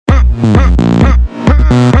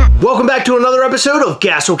back to another episode of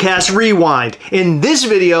Gastlecast Rewind. In this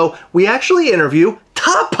video, we actually interview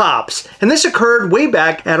Top Pops, and this occurred way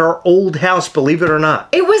back at our old house, believe it or not.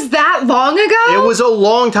 It was that long ago? It was a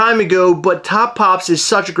long time ago, but Top Pops is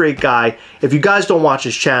such a great guy. If you guys don't watch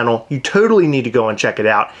his channel, you totally need to go and check it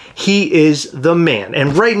out. He is the man,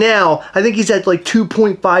 and right now, I think he's at like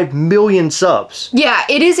 2.5 million subs. Yeah,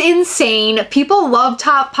 it is insane. People love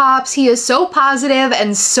Top Pops. He is so positive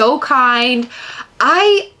and so kind.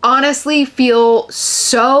 I honestly feel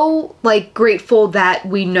so grateful that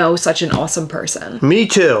we know such an awesome person. Me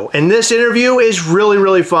too. And this interview is really,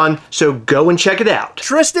 really fun, so go and check it out.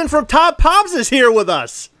 Tristan from Top Pops is here with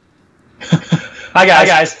us. Hi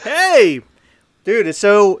guys. Hey, dude, it's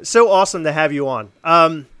so awesome to have you on.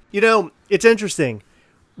 You know, it's interesting.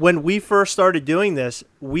 When we first started doing this,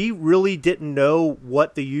 we really didn't know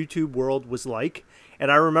what the YouTube world was like.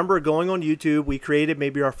 And I remember going on YouTube, we created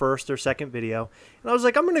maybe our first or second video. And I was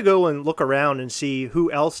like, I'm going to go and look around and see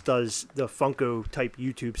who else does the Funko type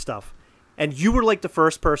YouTube stuff. And you were like the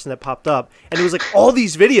first person that popped up. And it was like all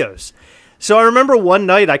these videos. So I remember one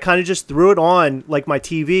night I kind of just threw it on like my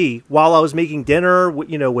TV while I was making dinner,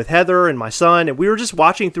 you know, with Heather and my son. And we were just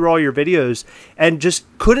watching through all your videos and just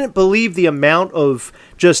couldn't believe the amount of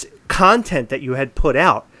just content that you had put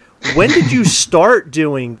out. When did you start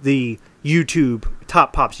doing the YouTube,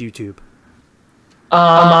 Top Pops YouTube?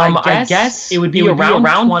 I guess it would be around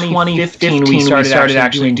 2015 we started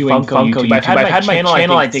actually doing Funko. I've had my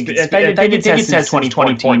channel, I think it says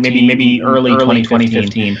 2014, maybe early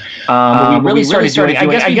 2015. We really started doing, I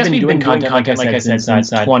guess we've been doing content, like I said,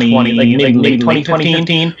 since maybe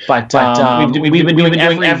 2015, but we've been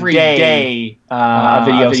doing every day a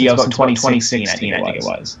video since 2016, I think it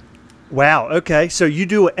was. Wow, okay. So you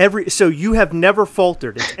do so you have never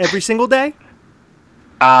faltered. It's every single day?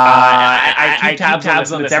 I keep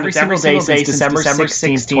tabs on this every single day since December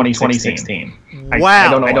 16th, 2016.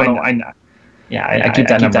 Wow. I don't know. I keep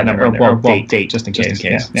that number. Well, date, just in case.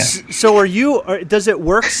 Yeah. So does it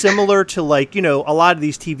work similar to, like, you know, a lot of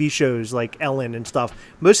these TV shows like Ellen and stuff?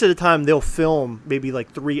 Most of the time they'll film maybe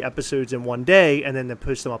like 3 episodes in one day and then they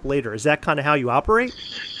post them up later. Is that kind of how you operate?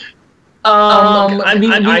 I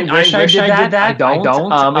wish I did that. I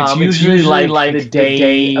don't. It's usually like the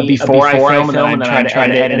day before I film, and then I try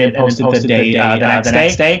to edit and post it the day the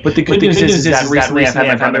next day. But the good news is that recently I've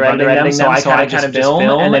had my brother editing them, so I kind of just film,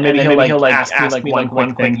 and then maybe he'll ask me like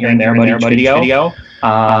one thing here and there about each video.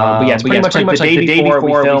 But yeah, it's pretty much like the day before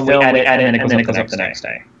we film, we edit, and then it goes up the next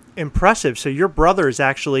day. Impressive. So your brother is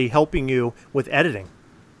actually helping you with editing.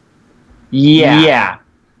 Yeah.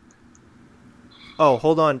 Oh,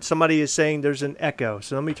 hold on. Somebody is saying there's an echo.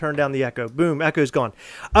 So let me turn down the echo. Boom, echo's gone.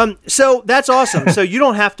 So that's awesome. So you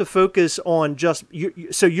don't have to focus on just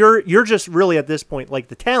so you're just really at this point like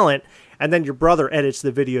the talent, and then your brother edits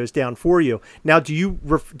the videos down for you. Now, do you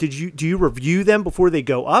review them before they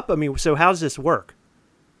go up? I mean, so how does this work?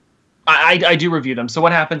 I do review them. So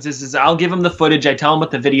what happens is I'll give him the footage. I tell him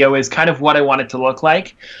what the video is, kind of what I want it to look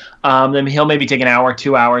like. Then he'll maybe take an hour,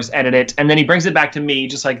 2 hours, edit it, and then he brings it back to me,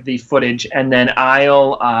 just like the footage, and then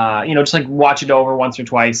I'll, just like watch it over once or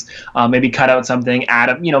twice, maybe cut out something,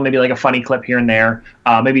 add maybe like a funny clip here and there,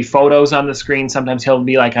 maybe photos on the screen. Sometimes he'll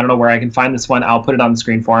be like, I don't know where I can find this one. I'll put it on the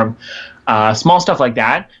screen for him. Small stuff like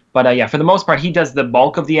that. But yeah, for the most part, he does the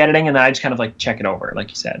bulk of the editing, and then I just kind of like check it over, like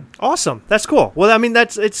you said. Awesome. That's cool. Well, I mean,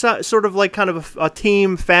 it's sort of like kind of a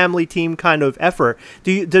family team kind of effort.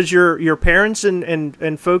 Does your parents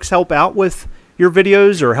and folks help out with your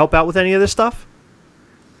videos or help out with any of this stuff?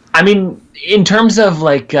 I mean, in terms of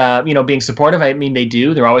like, being supportive, I mean, they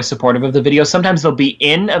do. They're always supportive of the video. Sometimes they'll be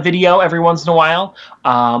in a video every once in a while,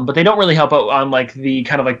 but they don't really help out on like the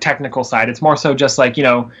kind of like technical side. It's more so just like,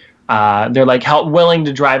 they're like willing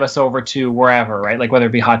to drive us over to wherever, right? Like whether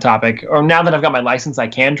it be Hot Topic, or now that I've got my license, I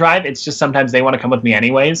can drive. It's just sometimes they want to come with me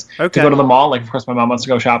anyways to go to the mall. Like, of course, my mom wants to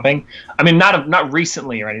go shopping. I mean, not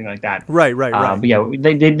recently or anything like that. Right. But yeah,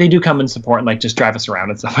 they do come and support and like just drive us around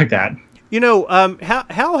and stuff like that. You know,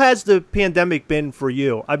 how has the pandemic been for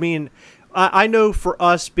you? I mean, I know for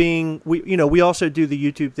us being, we also do the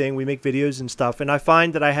YouTube thing. We make videos and stuff, and I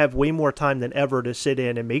find that I have way more time than ever to sit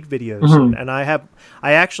in and make videos. Mm-hmm. And I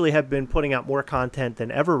actually have been putting out more content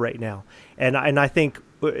than ever right now. And I think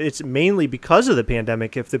it's mainly because of the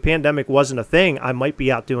pandemic. If the pandemic wasn't a thing, I might be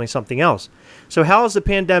out doing something else. So how has the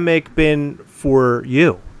pandemic been for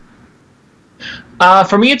you?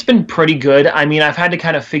 For me, it's been pretty good. I mean, I've had to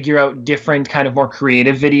kind of figure out different kind of more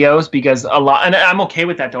creative videos because a lot, and I'm okay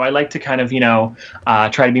with that though. I like to kind of,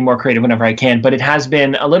 try to be more creative whenever I can, but it has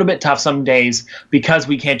been a little bit tough some days because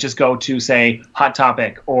we can't just go to, say, Hot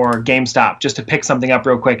Topic or GameStop just to pick something up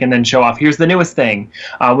real quick and then show off, here's the newest thing.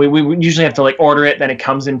 We usually have to like order it, then it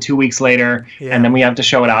comes in 2 weeks later, and then we have to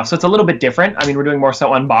show it off. So it's a little bit different. I mean, we're doing more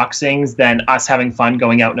so unboxings than us having fun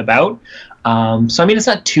going out and about. So I mean, it's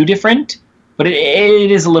not too different. But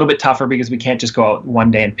it is a little bit tougher because we can't just go out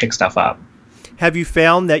one day and pick stuff up. Have you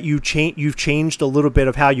found that you've changed a little bit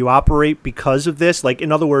of how you operate because of this? Like,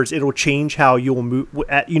 in other words, it'll change how you'll move,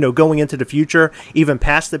 going into the future, even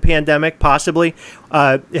past the pandemic, possibly.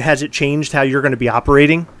 Has it changed how you're going to be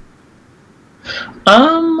operating?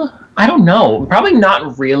 I don't know. Probably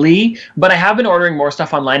not really, but I have been ordering more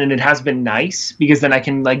stuff online, and it has been nice because then I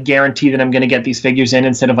can like guarantee that I'm going to get these figures in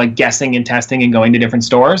instead of like guessing and testing and going to different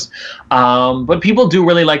stores. But people do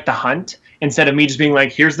really like the hunt instead of me just being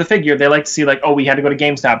like, here's the figure. They like to see like, oh, we had to go to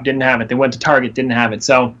GameStop, didn't have it. They went to Target, didn't have it.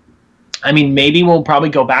 So, I mean, maybe we'll probably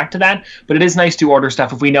go back to that, but it is nice to order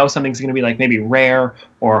stuff. If we know something's going to be like maybe rare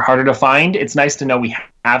or harder to find, it's nice to know we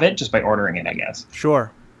have it just by ordering it, I guess.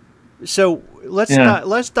 Sure. So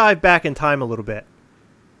let's dive back in time a little bit.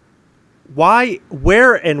 Why,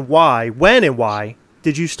 where, and why, when and why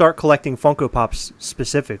did you start collecting Funko Pops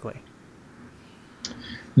specifically?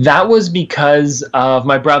 That was because of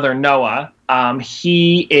my brother Noah. I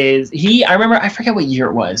remember, I forget what year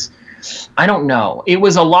it was. I don't know. It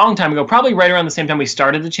was a long time ago, probably right around the same time we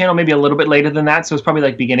started the channel, maybe a little bit later than that. So it was probably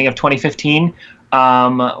like beginning of 2015.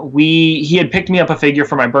 He had picked me up a figure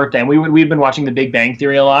for my birthday, and we'd been watching The Big Bang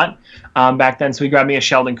Theory a lot back then. So he grabbed me a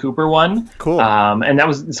Sheldon Cooper one. Cool.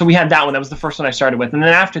 And so we had that one. That was the first one I started with. And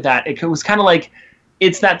then after that, it was kind of like,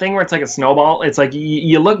 it's that thing where it's like a snowball. It's like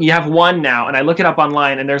you have one now, and I look it up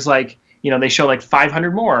online, and there's like, they show like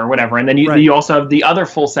 500 more or whatever. And then you also have the other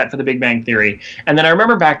full set for The Big Bang Theory. And then I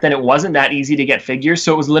remember back then it wasn't that easy to get figures.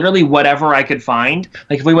 So it was literally whatever I could find.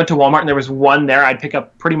 Like if we went to Walmart and there was one there, I'd pick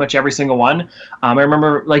up pretty much every single one. I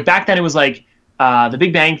remember like back then it was like The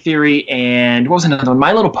Big Bang Theory and what was another one?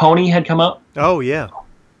 My Little Pony had come out. Oh, yeah.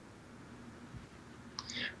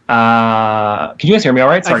 Can you guys hear me all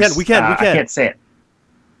right? Sorry, we can. I can't say it.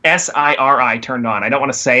 SIRI turned on. I don't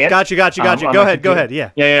want to say it. Gotcha. Go ahead. Yeah.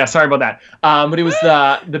 Yeah. Sorry about that. But it was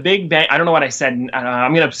the Big Bang. I don't know what I said.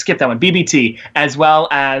 I'm gonna skip that one. BBT, as well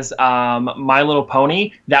as My Little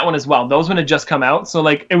Pony. That one as well. Those one had just come out, so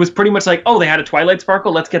like it was pretty much like, oh, they had a Twilight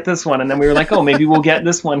Sparkle. Let's get this one, and then we were like, oh, maybe we'll get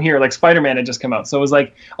this one here. Like Spider-Man had just come out, so it was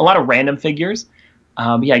like a lot of random figures.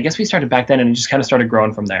 Yeah, I guess we started back then, and it just kind of started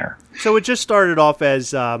growing from there. So it just started off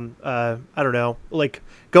as I don't know, like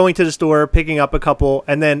going to the store, picking up a couple,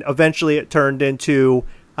 and then eventually it turned into,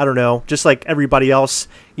 I don't know, just like everybody else,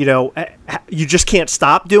 you just can't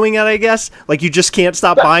stop doing it, I guess. Like you just can't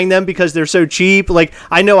stop buying them because they're so cheap. Like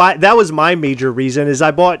I know that was my major reason is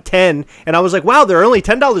I bought 10 and I was like, wow, they're only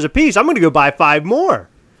 $10 a piece. I'm going to go buy 5 more.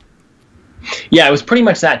 Yeah, it was pretty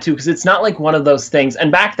much that too, because it's not like one of those things.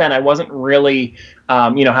 And back then, I wasn't really, I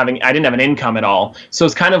didn't have an income at all. So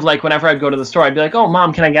it's kind of like whenever I'd go to the store, I'd be like, "Oh,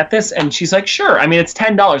 Mom, can I get this?" And she's like, "Sure." I mean, it's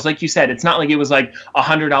 $10, like you said. It's not like it was like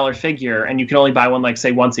 $100 figure, and you can only buy one like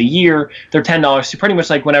say once a year. They're $10. So pretty much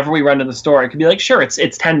like whenever we run to the store, I could be like, "Sure, it's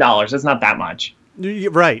 $10. It's not that much."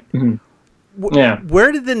 Right. Mm-hmm. Yeah.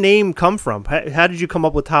 Where did the name come from? How did you come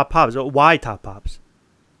up with Top Pops? Why Top Pops?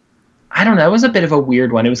 I don't know. It was a bit of a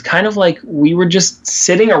weird one. It was kind of like we were just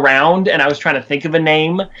sitting around and I was trying to think of a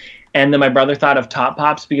name. And then my brother thought of Top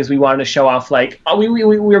Pops because we wanted to show off like, we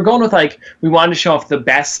were going with like, we wanted to show off the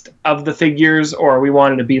best of the figures, or we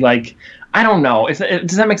wanted to be like, I don't know. Does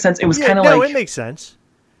that make sense? It was kind of like. No, it makes sense.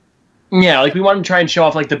 Yeah, like we wanted to try and show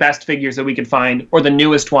off like the best figures that we could find or the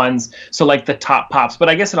newest ones. So like the Top Pops. But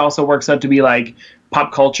I guess it also works out to be like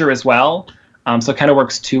pop culture as well. So it kind of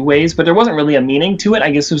works two ways, but there wasn't really a meaning to it. I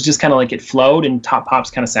guess it was just kind of like it flowed, and Top Pops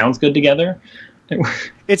kind of sounds good together.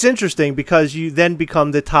 It's interesting because you then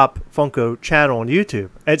become the Top Funko channel on YouTube.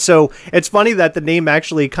 And so it's funny that the name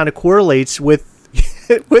actually kind of correlates with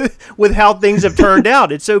with how things have turned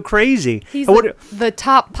out. It's so crazy. He's the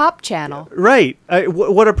Top Pop channel. Right.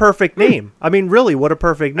 What a perfect name. I mean, really, what a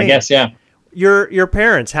perfect name. I guess, yeah. Your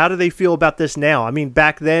parents, how do they feel about this now? I mean,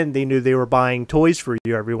 back then they knew they were buying toys for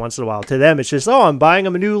you every once in a while. To them, it's just, oh, I'm buying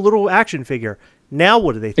them a new little action figure. Now,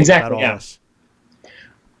 what do they think about all this?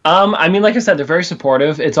 I mean, like I said, they're very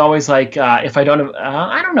supportive. It's always like if I don't have,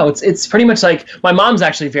 I don't know. It's pretty much like my mom's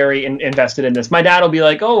actually very invested in this. My dad will be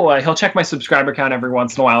like, oh, he'll check my subscriber count every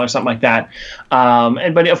once in a while or something like that.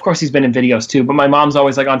 But of course he's been in videos too. But my mom's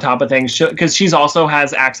always like on top of things because she's also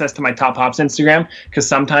has access to my Top Pops Instagram. Because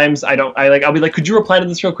sometimes I'll be like, could you reply to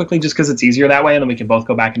this real quickly just because it's easier that way, and then we can both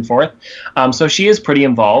go back and forth. So she is pretty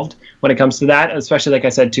involved when it comes to that, especially like I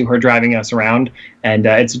said, to her driving us around, and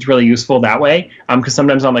it's really useful that way. Because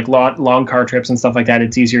sometimes on like long car trips and stuff like that,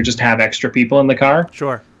 it's easier just to have extra people in the car.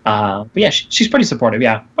 Sure. But yeah, she's pretty supportive.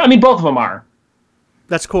 Yeah, I mean, both of them are.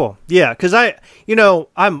 That's cool. Yeah, because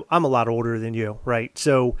I'm a lot older than you, right?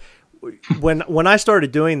 So when I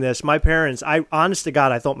started doing this, my parents, honest to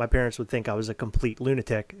God, I thought my parents would think I was a complete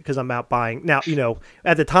lunatic because I'm out buying. Now,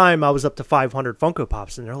 at the time I was up to 500 Funko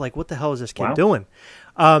Pops, and they're like, "What the hell is this kid doing?"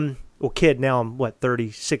 Well, kid, now I'm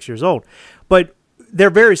 36 years old, but they're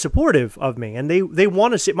very supportive of me, and they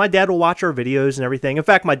want to see. My dad will watch our videos and everything. In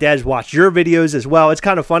fact, my dad's watched your videos as well. It's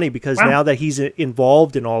kind of funny because now that he's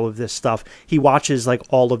involved in all of this stuff, he watches like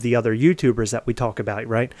all of the other YouTubers that we talk about,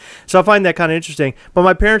 right? So I find that kind of interesting. But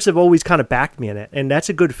my parents have always kind of backed me in it, and that's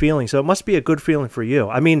a good feeling. So it must be a good feeling for you.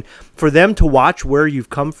 I mean, for them to watch where you've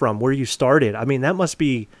come from, where you started, I mean, that must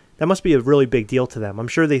be a really big deal to them. I'm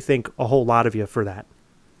sure they think a whole lot of you for that.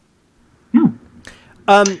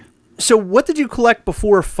 So what did you collect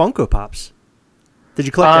before Funko Pops? Did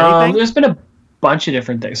you collect anything? There's been a bunch of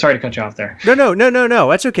different things. Sorry to cut you off there. No.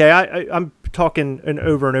 That's okay. I'm talking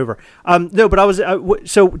over and over. No, but I was.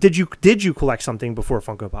 So did you collect something before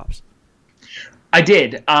Funko Pops? I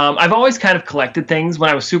did. I've always kind of collected things. When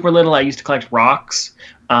I was super little, I used to collect rocks.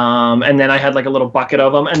 And then I had like a little bucket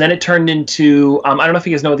of them. And then it turned into, I don't know if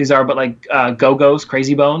you guys know what these are, but like Go-Go's,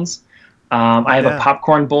 Crazy Bones. I have a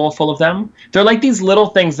popcorn bowl full of them. They're like these little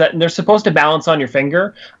things that they're supposed to balance on your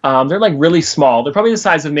finger. They're like really small. They're probably the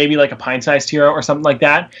size of maybe like a pint-sized hero or something like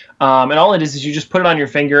that. And all it is you just put it on your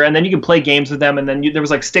finger, and then you can play games with them. And then there was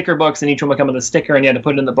like sticker books, and each one would come with a sticker, and you had to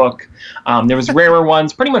put it in the book. There was rarer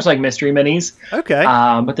ones, pretty much like mystery minis. Okay.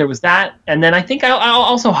 But there was that, and then I think I'll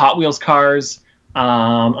also Hot Wheels cars.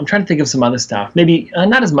 I'm trying to think of some other stuff. Maybe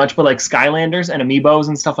not as much, but like Skylanders and Amiibos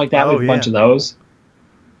and stuff like that. We have a bunch of those.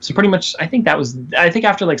 So pretty much, I think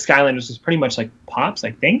after like Skylanders was pretty much like Pops. I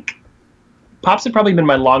think Pops had probably been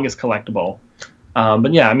my longest collectible.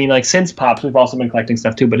 But yeah, I mean, like since Pops, we've also been collecting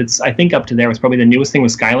stuff too. But I think up to there was probably the newest thing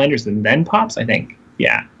was Skylanders and then Pops. I think,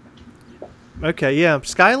 yeah. Okay, yeah,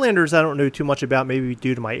 Skylanders I don't know too much about, maybe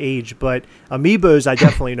due to my age, but Amiibos I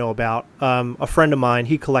definitely know about. A friend of mine,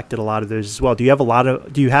 he collected a lot of those as well. Do you have a lot of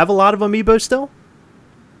Amiibos still?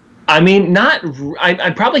 I mean,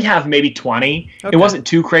 I probably have maybe 20. Okay. It wasn't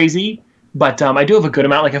too crazy, but I do have a good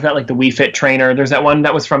amount. Like I've got like the Wii Fit trainer. There's that one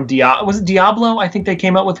that was from was it Diablo? I think they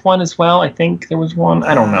came out with one as well. I think there was one.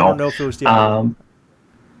 I don't know. I don't know if it was Diablo.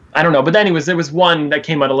 I don't know. But anyways, there was one that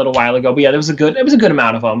came out a little while ago. But yeah, it was a good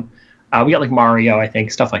amount of them. We got like Mario, I think,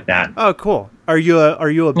 stuff like that. Oh, cool. Are you a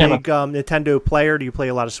big Nintendo player? Do you play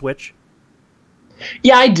a lot of Switch?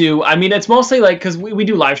 Yeah, I do. I mean, it's mostly like because we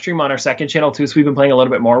do live stream on our second channel too, so we've been playing a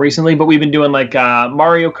little bit more recently. But we've been doing like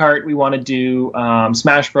Mario Kart. We want to do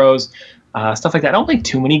Smash Bros. Stuff like that. I don't play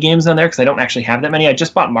too many games on there because I don't actually have that many. I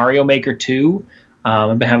just bought Mario Maker 2.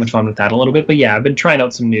 I've been having fun with that a little bit. But yeah, I've been trying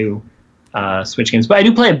out some new Switch games. But I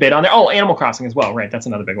do play a bit on there. Oh, Animal Crossing as well. Right, that's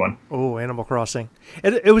another big one. Oh, Animal Crossing.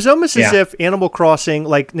 It was almost as if Animal Crossing,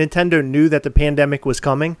 like Nintendo knew that the pandemic was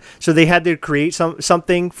coming, so they had to create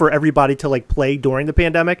something for everybody to like play during the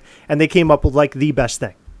pandemic, and they came up with like the best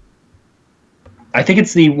thing. I think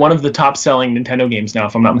it's one of the top selling Nintendo games now,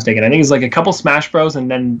 if I'm not mistaken. I think it's like a couple Smash Bros. And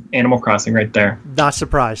then Animal Crossing right there. Not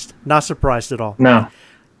surprised. Not surprised at all. No.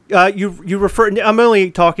 You refer. I'm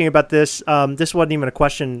only talking about this. This wasn't even a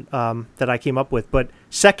question that I came up with, but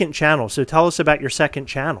second channel. So tell us about your second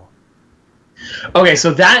channel. Okay,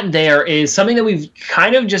 so that there is something that we've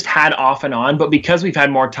kind of just had off and on, but because we've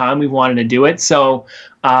had more time, we wanted to do it. So,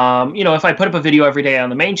 if I put up a video every day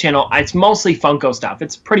on the main channel, it's mostly Funko stuff.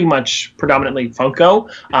 It's pretty much predominantly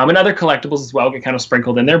Funko, and other collectibles as well get kind of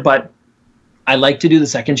sprinkled in there. But I like to do the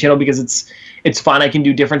second channel because it's fun. I can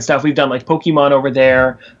do different stuff. We've done like Pokemon over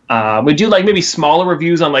there. We do like maybe smaller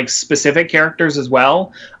reviews on like specific characters as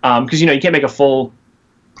well, because you can't make a full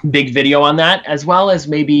big video on that, as well as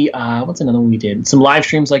maybe what's another one we did? Some live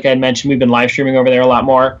streams, like I had mentioned. We've been live streaming over there a lot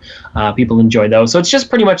more. People enjoy those. So it's just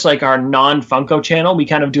pretty much like our non-Funko channel. We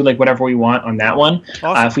kind of do like whatever we want on that one.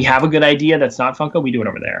 Awesome. If we have a good idea that's not Funko, we do it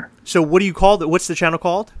over there. So what do you call it? What's the channel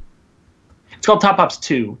called? It's called Top Pops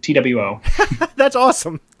 2, TWO. That's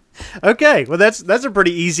awesome. Okay, well that's a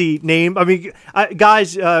pretty easy name. I mean,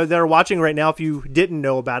 guys that are watching right now, if you didn't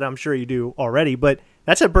know about it, I'm sure you do already, but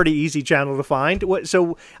That's a pretty easy channel to find.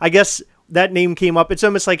 So I guess that name came up. It's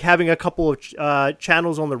almost like having a couple of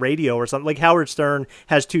channels on the radio or something. Like Howard Stern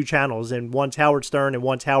has 2 channels, and one's Howard Stern and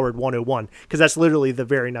one's Howard 101, because that's literally the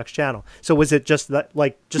very next channel. So was it just that,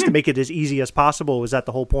 like, just to make it as easy as possible? Was that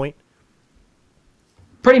the whole point?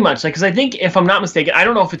 Pretty much, like, because I think, if I'm not mistaken, I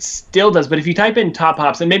don't know if it still does, but if you type in Top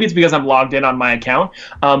Pops, and maybe it's because I'm logged in on my account,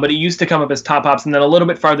 but it used to come up as Top Pops, and then a little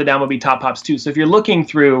bit farther down would be Top Pops 2. So if you're looking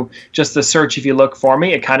through just the search, if you look for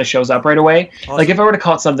me, it kind of shows up right away. Awesome. Like, if I were to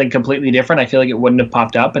call it something completely different, I feel like it wouldn't have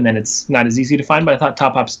popped up, and then it's not as easy to find, but I thought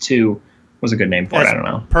Top Pops 2 was a good name for it. I don't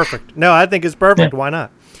know. Perfect. No, I think it's perfect. Yeah. Why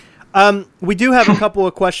not? We do have a couple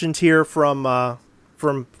of questions here from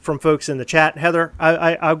folks in the chat. Heather,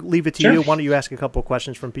 I'll leave it to you. Why don't you ask a couple of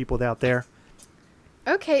questions from people out there?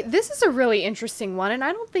 Okay, this is a really interesting one, and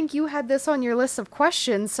I don't think you had this on your list of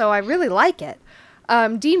questions, so I really like it.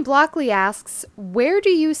 Dean Blockley asks, where do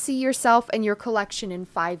you see yourself and your collection in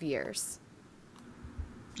 5 years?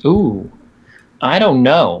 Ooh, I don't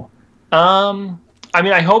know. I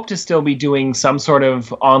mean, I hope to still be doing some sort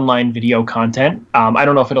of online video content. I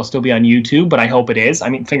don't know if it'll still be on YouTube, but I hope it is. I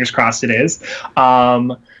mean, fingers crossed it is.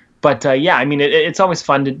 Yeah, I mean, it's always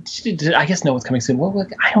fun to I guess know what's coming soon. Well,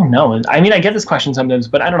 I don't know. I mean, I get this question sometimes,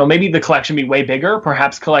 but I don't know. Maybe the collection be way bigger,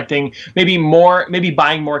 perhaps collecting maybe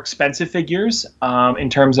buying more expensive figures in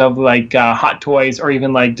terms of like Hot Toys or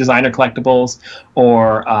even like designer collectibles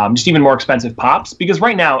or just even more expensive pops. Because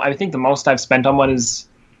right now, I think the most I've spent on one is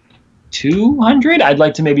 200. I'd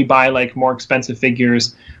like to maybe buy like more expensive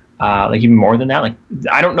figures, like even more than that. Like,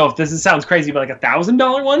 I don't know if sounds crazy, but like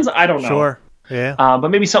 $1,000 ones. I don't know. Sure. Yeah. But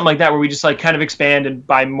maybe something like that where we just like kind of expand and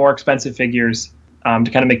buy more expensive figures to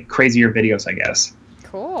kind of make crazier videos, I guess.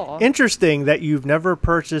 Cool. Interesting that you've never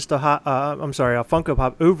purchased a Funko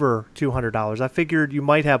Pop over $200. I figured you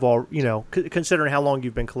might have all, considering how long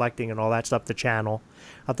you've been collecting and all that stuff, the channel.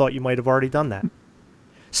 I thought you might have already done that.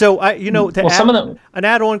 So, an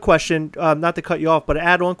add-on question, not to cut you off, but an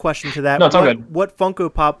add-on question to that. No, it's all good. What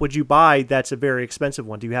Funko Pop would you buy that's a very expensive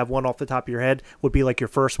one? Do you have one off the top of your head? Would be like your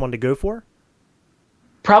first one to go for?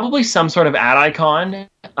 Probably some sort of ad icon.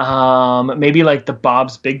 Maybe like the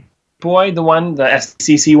Bob's Big Boy, the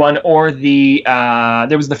SCC one, or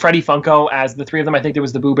there was the Freddy Funko as the 3 of them. I think there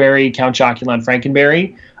was the Boo Berry, Count Chocula, and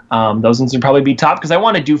Frankenberry. Those ones would probably be top because I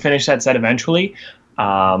want to finish that set eventually.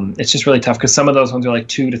 It's just really tough because some of those ones are like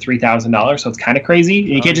 $2,000 to $3,000, so it's kind of crazy.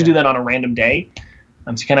 You can't just do that on a random day.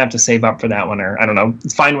 So you kind of have to save up for that one, or I don't know,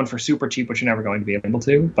 find one for super cheap, which you're never going to be able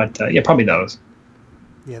to. But yeah, probably those.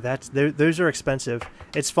 Yeah, those are expensive.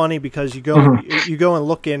 It's funny because you go you go and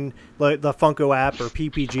look in the Funko app or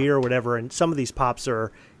PPG or whatever, and some of these pops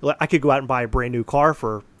are. I could go out and buy a brand new car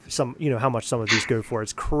for some. How much some of these go for.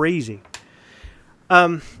 It's crazy.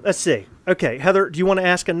 Let's see. Okay, Heather, do you want to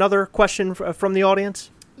ask another question from the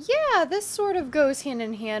audience? Yeah, this sort of goes hand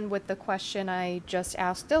in hand with the question I just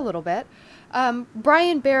asked a little bit.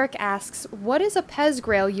 Brian Barrick asks, what is a Pez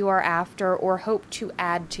Grail you are after or hope to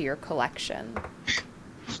add to your collection?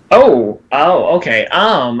 Oh, okay.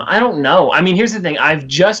 I don't know. I mean, here's the thing. I've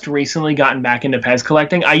just recently gotten back into Pez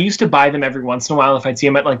collecting. I used to buy them every once in a while if I'd see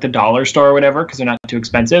them at like the dollar store or whatever because they're not too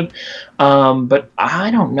expensive. But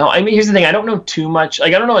I don't know. I mean, here's the thing. I don't know too much.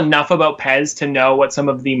 Like, I don't know enough about Pez to know what some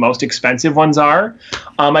of the most expensive ones are.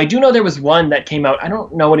 I do know there was one that came out. I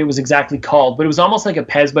don't know what it was exactly called, but it was almost like a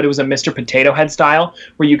Pez, but it was a Mr. Potato Head style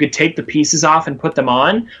where you could take the pieces off and put them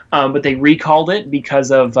on. But they recalled it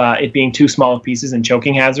because of it being too small of pieces and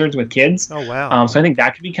choking hazards with kids. Oh wow! So I think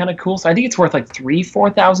that could be kind of cool. So I think it's worth like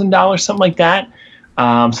 $3,000-$4,000, something like that.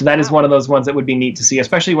 So that is one of those ones that would be neat to see,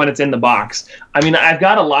 especially when it's in the box. I mean, I've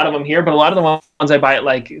got a lot of them here, but a lot of the ones I buy at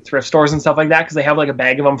like thrift stores and stuff like that because they have like a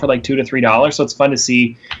bag of them for like $2 to $3. So it's fun to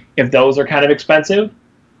see if those are kind of expensive.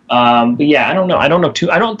 But yeah, I don't know. I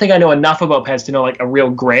don't think I know enough about Pez to know like a real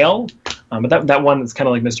grail. But that one that's kind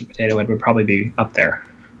of like Mr. Potato Head would probably be up there.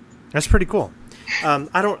 That's pretty cool.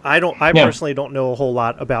 I personally don't know a whole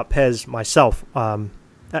lot about Pez myself.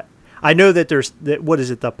 I know that there's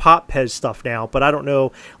the Pop Pez stuff now, but I don't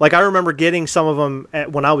know. Like, I remember getting some of them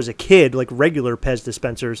when I was a kid, like regular Pez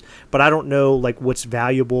dispensers, but I don't know like what's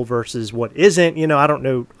valuable versus what isn't. I don't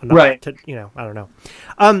know enough right. to, I don't know.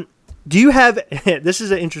 Do you have, this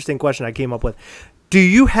is an interesting question I came up with. Do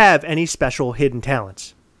you have any special hidden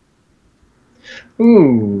talents? I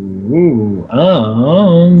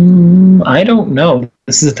don't know.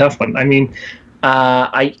 This is a tough one. I mean,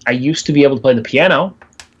 I used to be able to play the piano.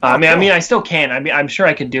 I mean, I still can. I mean, I'm sure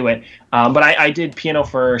I could do it. But I did piano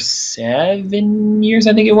for 7 years,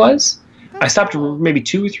 I think it was. I stopped maybe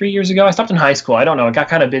 2 or 3 years ago. I stopped in high school. I don't know. It got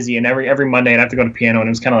kind of busy, and every Monday I'd have to go to piano, and it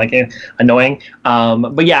was kind of like annoying.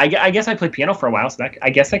 But yeah, I guess I played piano for a while. So I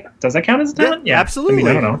guess does that count as a talent? Yeah, absolutely. I mean,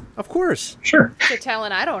 I don't know. Of course. Sure. It's a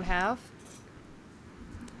talent I don't have.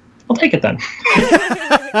 I'll take it then.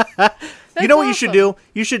 You know what you should do?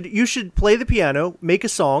 You should play the piano, make a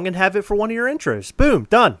song, and have it for one of your intros. Boom,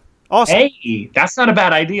 done. Awesome. Hey, that's not a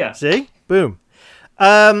bad idea. See? Boom.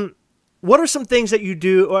 What are some things that you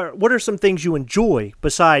do, or what are some things you enjoy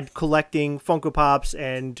beside collecting Funko Pops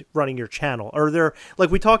and running your channel? Are there,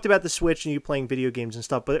 like we talked about the Switch and you playing video games and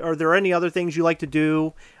stuff, but are there any other things you like to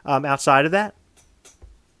do outside of that?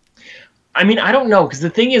 I mean, I don't know, because the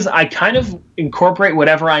thing is, I kind of incorporate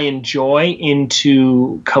whatever I enjoy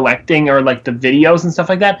into collecting, or like the videos and stuff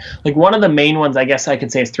like that. Like one of the main ones, I guess I could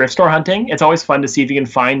say, is thrift store hunting. It's always fun to see if you can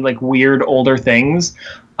find like weird older things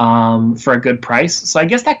for a good price. So I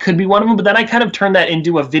guess that could be one of them, but then I kind of turn that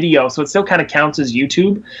into a video, so it still kind of counts as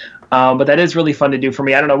YouTube. But that is really fun to do for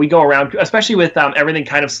me. I don't know, we go around, especially with everything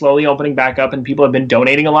kind of slowly opening back up, and people have been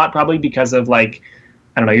donating a lot, probably because of like,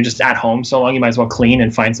 I don't know, you're just at home so long, you might as well clean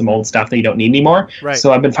and find some old stuff that you don't need anymore. Right.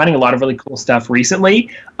 So I've been finding a lot of really cool stuff recently,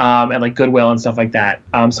 at like Goodwill and stuff like that.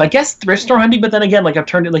 So I guess thrift store hunting, but then again, like I've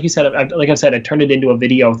turned it, like you said, like I said, I turned it into a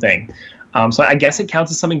video thing. So I guess it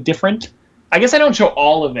counts as something different. I guess I don't show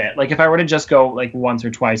all of it. Like if I were to just go like once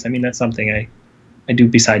or twice, I mean, that's something I do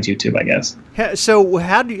besides YouTube, I guess. So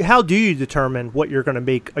how do you determine what you're going to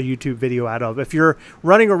make a YouTube video out of? If you're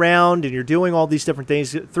running around and you're doing all these different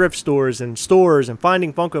things, thrift stores and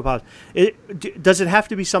finding Funko Pops, does it have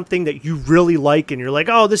to be something that you really like and you're like,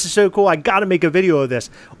 oh, this is so cool, I got to make a video of this?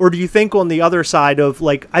 Or do you think on the other side of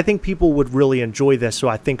like, I think people would really enjoy this, so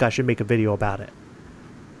I think I should make a video about it?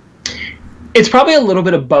 It's probably a little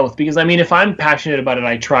bit of both, because I mean, if I'm passionate about it,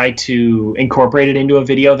 I try to incorporate it into a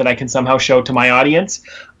video that I can somehow show to my audience.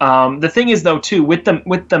 The thing is, though, too, with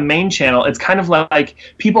the main channel, it's kind of like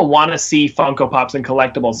people want to see Funko Pops and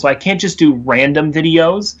collectibles, so I can't just do random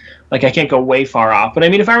videos. Like I can't go way far off. But I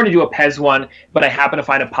mean, if I were to do a Pez one, but I happen to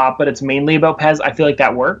find a pop, but it's mainly about Pez, I feel like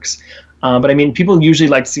that works. But I mean, people usually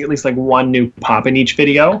like to see at least like one new pop in each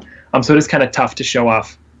video. So it is kind of tough to show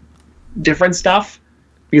off different stuff,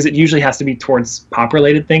 because it usually has to be towards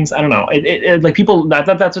pop-related things. I don't know. Like people, that's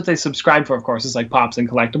what they subscribe for, of course, is like pops and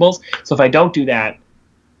collectibles. So if I don't do that,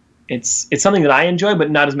 it's something that I enjoy, but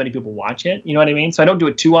not as many people watch it. You know what I mean? So I don't do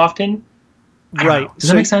it too often. Right. Does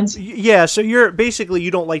that make sense? Yeah. So you're basically,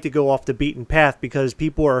 you don't like to go off the beaten path because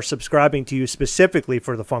people are subscribing to you specifically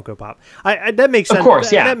for the Funko Pop. That makes sense. Of course,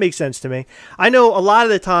 yeah. That makes sense to me. I know a lot of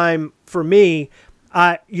the time for me,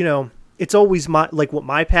 you know, it's always like what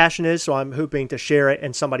my passion is, so I'm hoping to share it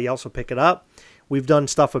and somebody else will pick it up. We've done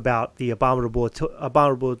stuff about the Abominable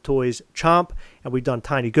Toys Chomp, and we've done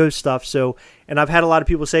Tiny Ghost stuff. So, and I've had a lot of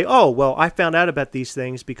people say, oh, well, I found out about these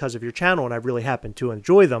things because of your channel, and I really happen to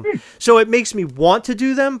enjoy them. So it makes me want to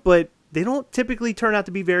do them, but they don't typically turn out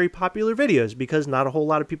to be very popular videos because not a whole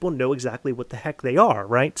lot of people know exactly what the heck they are,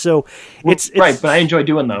 right? So it's right, but I enjoy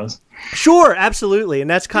doing those. Sure, absolutely, and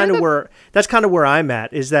that's kind of where I'm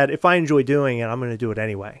at. Is that if I enjoy doing it, I'm going to do it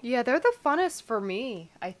anyway. Yeah, they're the funnest for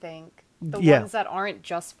me, I think. The ones that aren't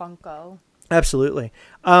just Funko. Absolutely.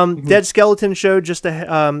 Dead Skeleton Show, just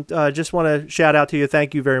want to shout out to you.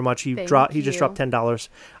 Thank you very much. He just dropped $10.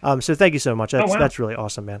 So thank you so much. That's really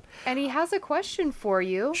awesome, man. And he has a question for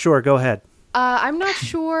you. Sure, go ahead. I'm not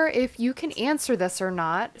sure if you can answer this or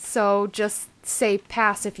not, so just say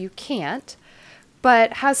pass if you can't.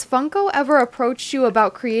 But has Funko ever approached you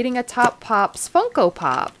about creating a Top Pops Funko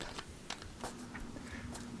Pop?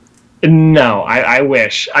 No, I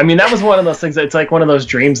wish. I mean, that was one of those things. It's like one of those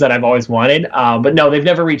dreams that I've always wanted. But no, they've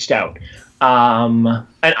never reached out. And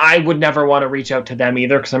I would never want to reach out to them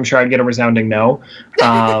either, because I'm sure I'd get a resounding no.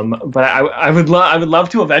 But I would love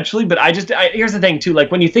to eventually. But here's the thing too. Like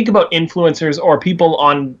when you think about influencers or people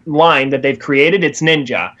online that they've created, it's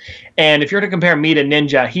Ninja. And if you're to compare me to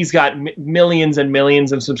Ninja, he's got millions and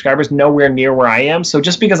millions of subscribers, nowhere near where I am. So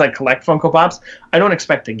just because I collect Funko Pops, I don't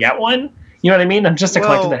expect to get one. You know what I mean? I'm just a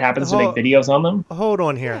collector that happens to make videos on them. Hold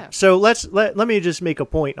on here. Yeah. So let me just make a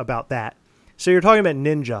point about that. So you're talking about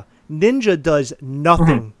Ninja. Ninja does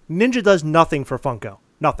nothing. Ninja does nothing for Funko.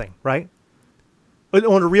 Nothing, right?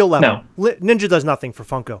 On a real level. No. Ninja does nothing for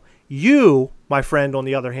Funko. You, my friend, on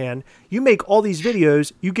the other hand, you make all these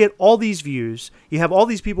videos, you get all these views, you have all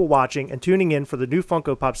these people watching and tuning in for the new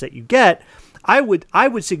Funko Pops that you get. I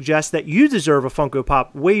would suggest that you deserve a Funko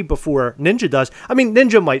Pop way before Ninja does. I mean,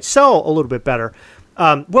 Ninja might sell a little bit better,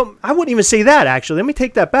 Well, I wouldn't even say that, actually. Let me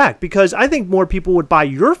take that back, because I think more people would buy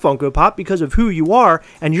your Funko Pop because of who you are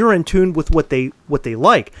and you're in tune with what they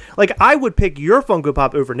like. Like, I would pick your Funko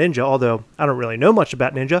Pop over Ninja, although I don't really know much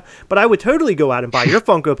about Ninja, but I would totally go out and buy your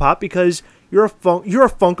Funko Pop because you're a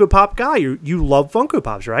Funko Pop guy. You love Funko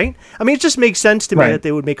Pops, right? I mean, it just makes sense to me that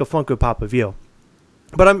they would make a Funko Pop of you.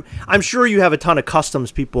 But I'm sure you have a ton of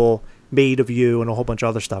customs people made of you and a whole bunch of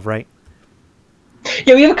other stuff, right?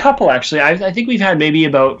 Yeah, we have a couple, actually. I think we've had maybe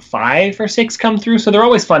about 5 or 6 come through, so they're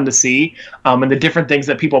always fun to see, and the different things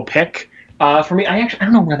that people pick. For me, I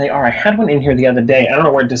don't know where they are. I had one in here the other day. I don't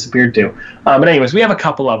know where it disappeared to. But anyways, we have a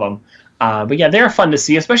couple of them. But yeah, they're fun to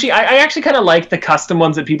see, especially I actually kind of like the custom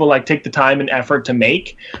ones that people like take the time and effort to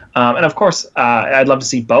make. And of course, I'd love to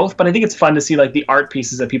see both, but I think it's fun to see like the art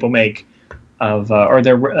pieces that people make of or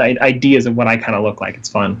their ideas of what I kind of look like. It's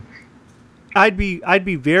fun. I'd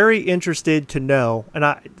be very interested to know, and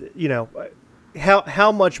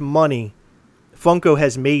how much money Funko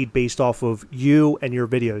has made based off of you and your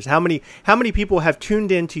videos. How many people have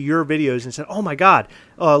tuned into your videos and said, "Oh my God,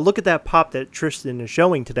 look at that pop that Tristan is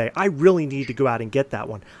showing today. I really need to go out and get that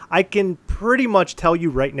one." I can pretty much tell you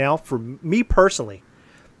right now, for me personally,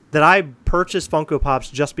 that I purchased Funko Pops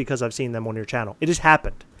just because I've seen them on your channel. It has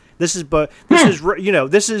happened. This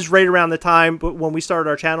is right around the time when we started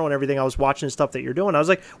our channel and everything. I was watching stuff that you're doing. I was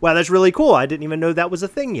like, wow, that's really cool. I didn't even know that was a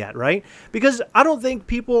thing yet, right? Because I don't think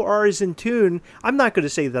people are as in tune. I'm not going to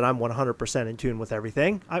say that I'm 100% in tune with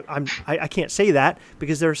everything. I can't say that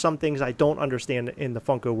because there are some things I don't understand in the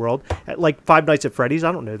Funko world. Like Five Nights at Freddy's,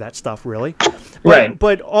 I don't know that stuff really. Right.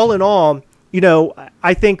 But all in all,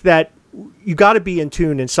 I think that you got to be in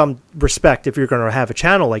tune in some respect if you're going to have a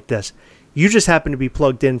channel like this. You just happen to be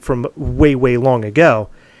plugged in from way, way long ago.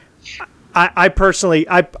 I personally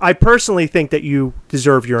think that you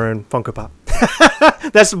deserve your own Funko Pop.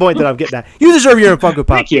 That's the point that I'm getting at. You deserve your own Funko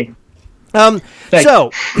Pop. Thank you.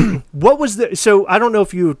 So, what was so I don't know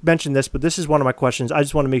if you mentioned this, but this is one of my questions. I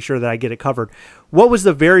just want to make sure that I get it covered. What was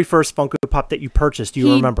the very first Funko Pop that you purchased? Do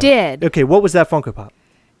you remember? He did. Okay, what was that Funko Pop?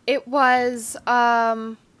 It was,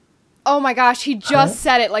 oh my gosh, he just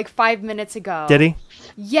said it like 5 minutes ago. Did he?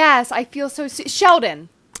 Yes, I feel so... Sheldon.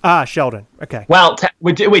 Ah, Sheldon. Okay. Well,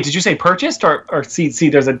 wait, did you say purchased or see?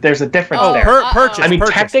 There's a difference there. Purchased. I mean,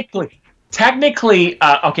 purchased. technically,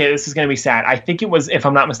 okay, this is going to be sad. I think it was, if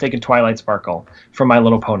I'm not mistaken, Twilight Sparkle from My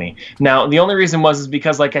Little Pony. Now, the only reason is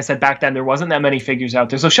because, like I said, back then there wasn't that many figures out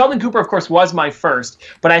there. So Sheldon Cooper, of course, was my first.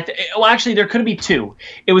 But actually, there could be 2.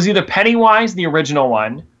 It was either Pennywise, the original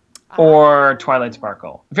one, or Twilight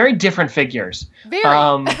Sparkle. Very different figures. Very,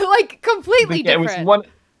 like, completely different. It was one.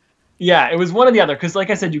 Yeah, it was one or the other. Because, like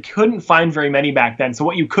I said, you couldn't find very many back then. So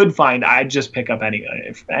what you could find, I'd just pick up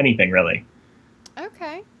anything, really.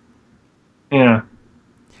 Okay. Yeah.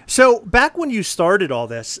 So back when you started all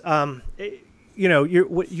this,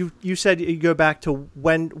 you said you go back to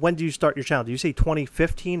when do you start your channel? Do you say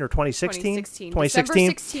 2015 or 2016? 2016. December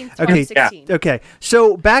 16th, 2016. Okay.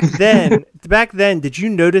 So back then, did you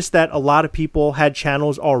notice that a lot of people had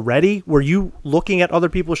channels already? Were you looking at other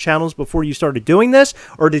people's channels before you started doing this,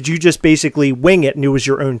 or did you just basically wing it and it was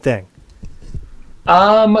your own thing?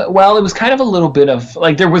 Well, it was kind of a little bit of,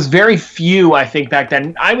 like, there was very few, I think, back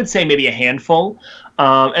then. I would say maybe a handful.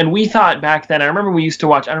 And we thought back then, I remember we used to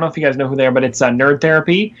watch, I don't know if you guys know who they are, but it's Nerd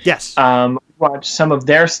Therapy. Yes. We watched some of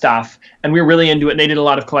their stuff, and we were really into it, and they did a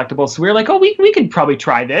lot of collectibles. So we were like, oh, we could probably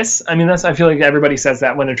try this. I mean, I feel like everybody says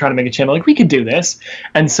that when they're trying to make a channel, like, we could do this.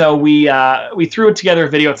 And so we threw it together a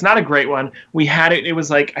video. It's not a great one. We had it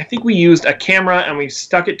was like, I think we used a camera, and we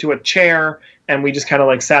stuck it to a chair, and we just kind of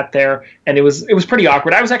like sat there, and it was pretty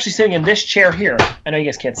awkward. I was actually sitting in this chair here. I know you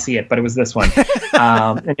guys can't see it, but it was this one.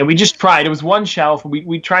 And we just tried. It was one shelf.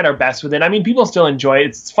 We tried our best with it. I mean, people still enjoy it.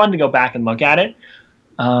 It's fun to go back and look at it.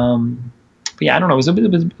 But yeah, I don't know. It was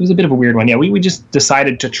a bit of a weird one. Yeah, we just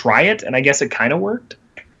decided to try it, and I guess it kind of worked.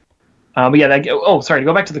 But yeah, sorry, to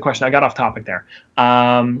go back to the question, I got off topic there.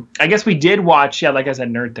 I guess we did watch, like I said,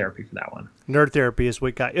 Nerd Therapy for that one. Nerd Therapy is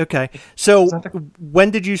what got, okay. So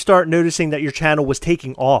when did you start noticing that your channel was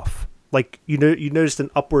taking off? Like, you noticed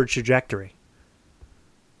an upward trajectory?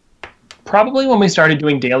 Probably when we started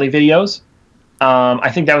doing daily videos.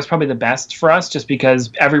 I think that was probably the best for us, just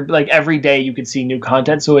because every day you could see new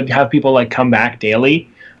content, so it'd have people like come back daily.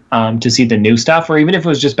 To see the new stuff, or even if it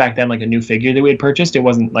was just back then like a new figure that we had purchased, it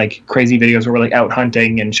wasn't like crazy videos where we're like out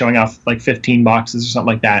hunting and showing off like 15 boxes or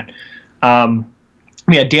something like that.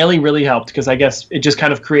 Yeah, daily really helped because I guess it just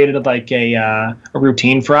kind of created like a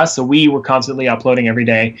routine for us. So we were constantly uploading every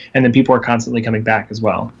day, and then people were constantly coming back as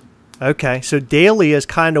well. Okay, so daily is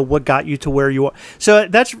kind of what got you to where you are. So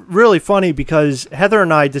that's really funny because Heather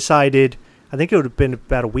and I decided I think it would have been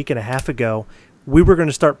about a week and a half ago, we were going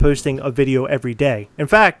to start posting a video every day. In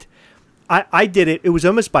fact, I did it. It was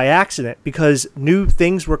almost by accident because new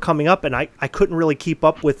things were coming up and I couldn't really keep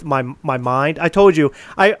up with my mind. I told you,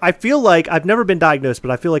 I feel like I've never been diagnosed, but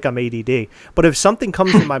I feel like I'm ADD. But if something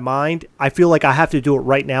comes in my mind, I feel like I have to do it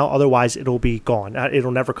right now. Otherwise, it'll be gone.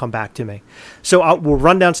 It'll never come back to me. So we'll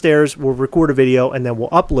run downstairs, we'll record a video, and then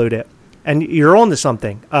we'll upload it. And you're on to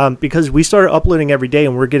something because we started uploading every day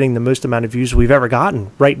and we're getting the most amount of views we've ever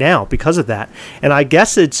gotten right now because of that. And I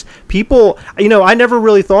guess it's people, I never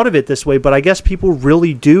really thought of it this way, but I guess people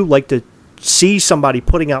really do like to see somebody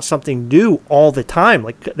putting out something new all the time,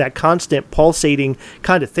 like that constant pulsating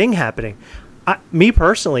kind of thing happening. Me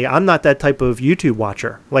personally, I'm not that type of YouTube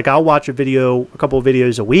watcher. Like I'll watch a couple of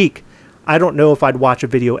videos a week. I don't know if I'd watch a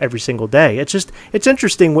video every single day. It's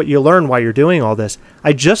interesting what you learn while you're doing all this.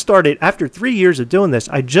 I just started, after 3 years of doing this,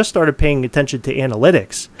 I just started paying attention to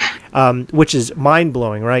analytics, which is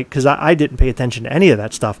mind-blowing, right? Because I didn't pay attention to any of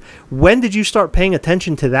that stuff. When did you start paying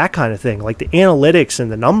attention to that kind of thing, like the analytics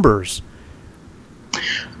and the numbers?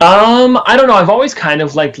 I don't know. I've always kind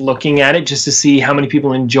of liked looking at it just to see how many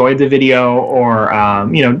people enjoyed the video or,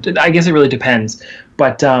 I guess it really depends.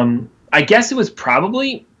 But I guess it was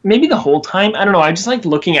probably maybe the whole time. I don't know. I just like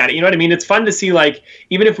looking at it. You know what I mean? It's fun to see, like,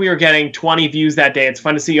 even if we were getting 20 views that day, it's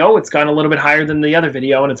fun to see, oh, it's gone a little bit higher than the other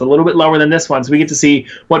video and it's a little bit lower than this one. So we get to see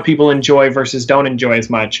what people enjoy versus don't enjoy as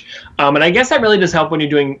much. And I guess that really does help when you're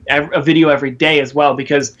doing a video every day as well,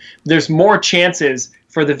 because there's more chances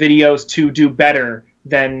for the videos to do better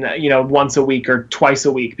than, once a week or twice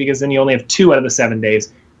a week, because then you only have 2 out of the 7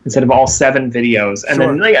 days instead of all 7 videos. And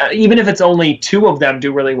Sure. then even if it's only 2 of them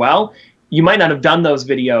do really well, you might not have done those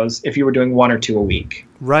videos if you were doing 1 or 2 a week.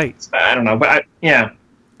 Right. I don't know, but yeah.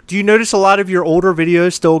 Do you notice a lot of your older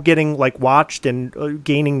videos still getting like watched and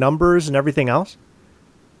gaining numbers and everything else?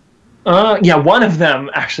 Yeah, one of them,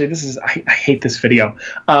 actually, I hate this video.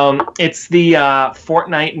 It's the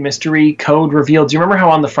Fortnite mystery code reveal. Do you remember how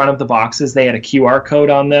on the front of the boxes they had a QR code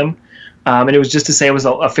on them? And it was just to say it was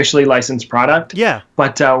an officially licensed product. Yeah.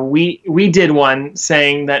 But we did one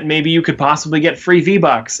saying that maybe you could possibly get free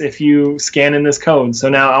V-Bucks if you scan in this code. So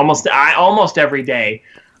now almost every day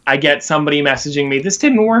I get somebody messaging me, this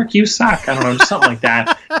didn't work, you suck. I don't know, just something like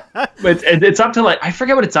that. But it's up to, like, I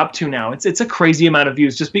forget what it's up to now. It's a crazy amount of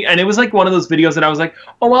views. And it was like one of those videos that I was like,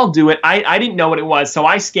 oh, I'll do it. I didn't know what it was, so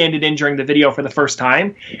I scanned it in during the video for the first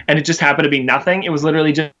time, and it just happened to be nothing. It was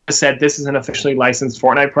literally just said, this is an officially licensed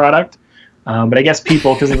Fortnite product. But I guess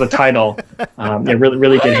people, because of the title, they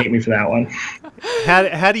really did hate me for that one.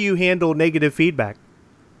 How do you handle negative feedback?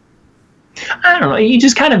 I don't know. You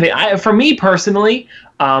just kind of, for me personally,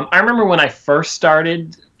 I remember when I first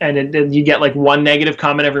started, and you get like one negative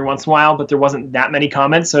comment every once in a while, but there wasn't that many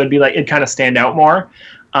comments, so it'd kind of stand out more.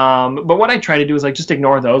 But what I try to do is like just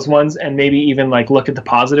ignore those ones and maybe even like look at the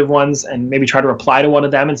positive ones and maybe try to reply to one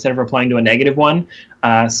of them instead of replying to a negative one.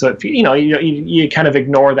 So if you kind of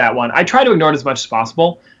ignore that one. I try to ignore it as much as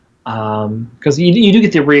possible. Because you do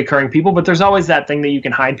get the reoccurring people, but there's always that thing that you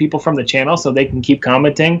can hide people from the channel so they can keep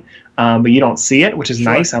commenting, but you don't see it, which is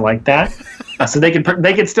Sure. nice. I like that. So they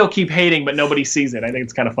can still keep hating, but nobody sees it. I think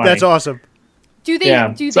it's kind of funny. That's awesome. Do they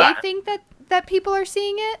think that people are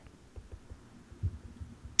seeing it?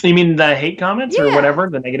 You mean the hate comments or Yeah. whatever,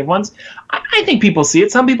 the negative ones? I think people see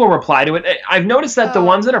it. Some people reply to it. I've noticed that the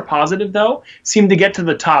ones that are positive, though, seem to get to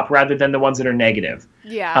the top rather than the ones that are negative.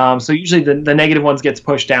 Yeah. So usually the negative ones gets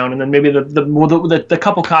pushed down, and then maybe the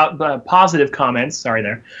couple positive comments,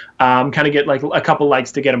 kind of get like a couple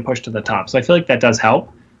likes to get them pushed to the top. So I feel like that does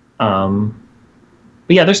help.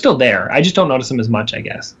 But yeah, they're still there. I just don't notice them as much, I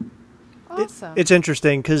guess. Awesome. It's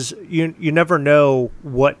interesting because you never know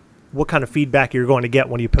what kind of feedback you're going to get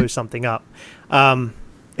when you post something up.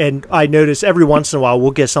 And I notice every once in a while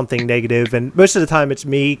we'll get something negative, and most of the time it's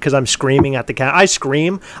me because I'm screaming at the camera. I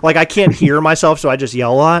scream, like I can't hear myself, so I just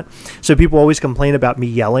yell a lot. So people always complain about me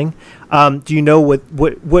yelling. Do you know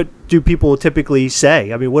what do people typically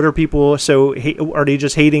say? I mean, what are people, are they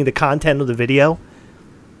just hating the content of the video?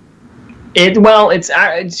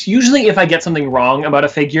 It's usually if I get something wrong about a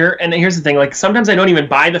figure, and here's the thing, like sometimes I don't even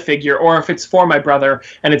buy the figure, or if it's for my brother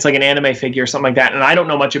and it's like an anime figure or something like that, and I don't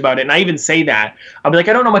know much about it, and I even say that, I'll be like,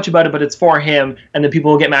 I don't know much about it, but it's for him, and then people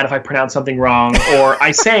will get mad if I pronounce something wrong, or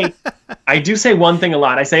I do say one thing a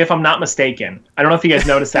lot, I say if I'm not mistaken. I don't know if you guys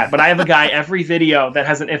noticed that, but I have a guy every video that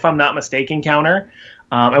has an if I'm not mistaken counter.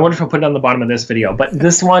 I wonder if I'll put it on the bottom of this video. But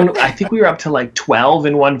this one, I think we were up to like 12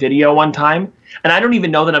 in one video one time. And I don't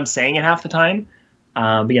even know that I'm saying it half the time.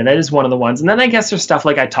 But yeah, that is one of the ones. And then I guess there's stuff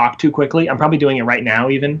like I talk too quickly. I'm probably doing it right now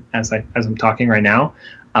even as I'm talking right now.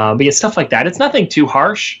 But yeah, stuff like that. It's nothing too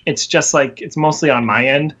harsh. It's just like, it's mostly on my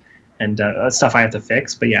end and stuff I have to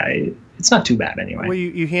fix. But yeah, it's not too bad anyway. Well,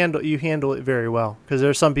 you handle it very well, because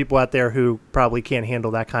there's some people out there who probably can't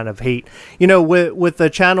handle that kind of hate. You know, with a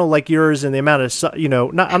channel like yours and the amount of, you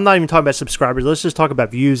know, I'm not even talking about subscribers. Let's just talk about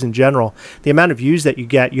views in general. The amount of views that you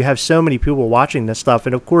get, you have so many people watching this stuff,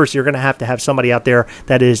 and of course you're going to have somebody out there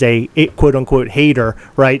that is a quote unquote hater,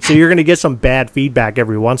 right? So you're going to get some bad feedback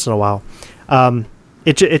every once in a while.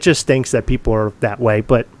 It just stinks that people are that way,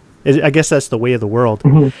 but I guess that's the way of the world.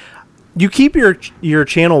 Mm-hmm. You keep your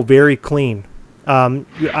channel very clean.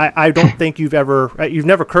 I don't think you've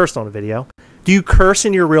never cursed on a video. Do you curse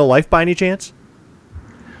in your real life by any chance?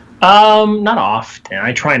 Not often.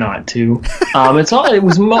 I try not to.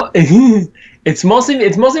 It's mostly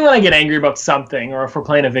when I get angry about something, or if we're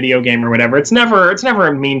playing a video game or whatever. It's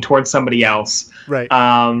never mean towards somebody else. Right.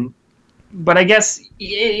 But I guess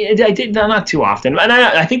I did not too often. And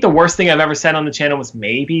I think the worst thing I've ever said on the channel was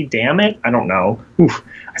maybe "damn it." I don't know. Oof,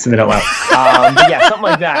 I said that out loud. But yeah, something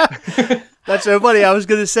like that. That's so funny. I was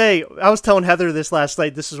going to say, I was telling Heather this last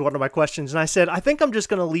night. This is one of my questions, and I said, I think I'm just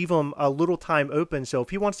going to leave him a little time open. So if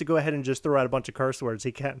he wants to go ahead and just throw out a bunch of curse words,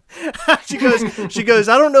 he can. She goes,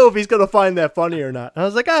 I don't know if he's going to find that funny or not. And I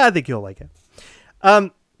was like, I think he'll like it.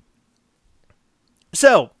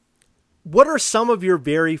 So, what are some of your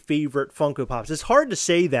very favorite Funko Pops? It's hard to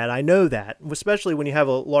say that. I know that, especially when you have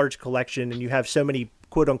a large collection and you have so many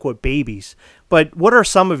quote-unquote babies. But what are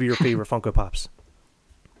some of your favorite Funko Pops?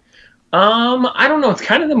 I don't know. It's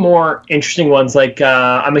kind of the more interesting ones. Like,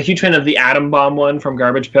 I'm a huge fan of the Atom Bomb one from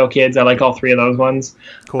Garbage Pail Kids. I like all three of those ones.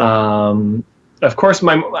 Cool. Of course,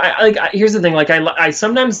 here's the thing. Like, I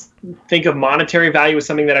sometimes think of monetary value as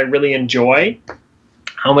something that I really enjoy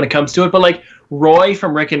when it comes to it. But like, Roy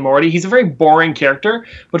from Rick and Morty, he's a very boring character,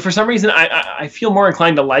 but for some reason I feel more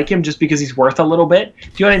inclined to like him just because he's worth a little bit. Do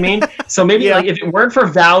you know what I mean? So maybe like if it weren't for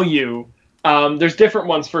value, there's different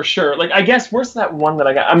ones for sure. Like, I guess, where's that one that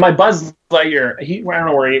I got? My Buzz Lightyear. I don't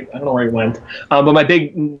know where he went. But my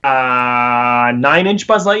big 9-inch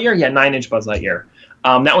Buzz Lightyear. Yeah, 9-inch Buzz Lightyear.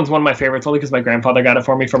 That one's one of my favorites, only because my grandfather got it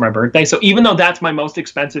for me for my birthday. So even though that's my most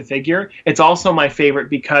expensive figure, it's also my favorite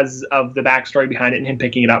because of the backstory behind it and him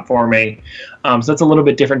picking it up for me. So that's a little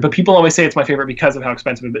bit different. But people always say it's my favorite because of how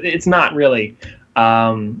expensive it is. But it's not really.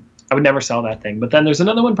 I would never sell that thing. But then there's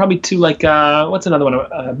another one, probably two, like, what's another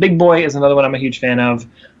one? Big Boy is another one I'm a huge fan of.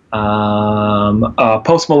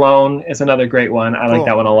 Post Malone is another great one. I like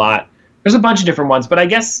that one a lot. There's a bunch of different ones, but I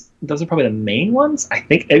guess those are probably the main ones. I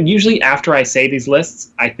think usually after I say these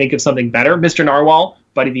lists, I think of something better. Mr. Narwhal,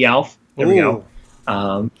 Buddy the Elf. There we go.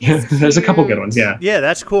 There's a couple good ones. Yeah. Yeah,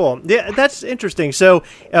 that's cool. Yeah, that's interesting. So,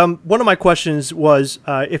 one of my questions was,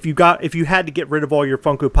 if you had to get rid of all your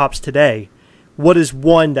Funko Pops today, what is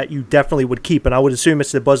one that you definitely would keep? And I would assume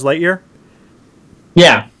it's the Buzz Lightyear.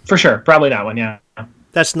 Yeah, for sure. Probably that one. Yeah.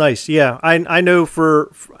 That's nice. Yeah, I know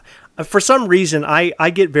for some reason, I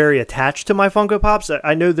get very attached to my Funko Pops.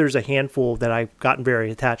 I know there's a handful that I've gotten very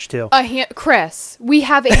attached to. Chris, we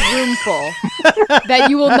have a room full that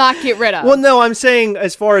you will not get rid of. Well, no, I'm saying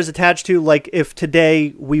as far as attached to, like, if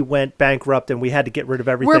today we went bankrupt and we had to get rid of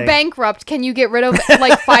everything. We're bankrupt. Can you get rid of,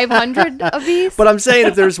 like, 500 of these? But I'm saying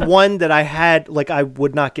if there's one that I had, like, I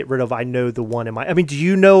would not get rid of, I know the one in my... I mean, do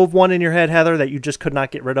you know of one in your head, Heather, that you just could not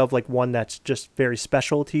get rid of, like one that's just very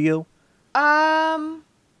special to you?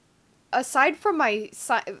 Aside from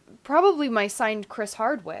probably my signed Chris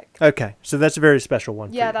Hardwick. Okay, so that's a very special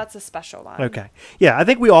one. Yeah, that's a special one. Okay, yeah, I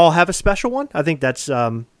think we all have a special one. I think I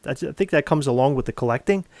think that comes along with the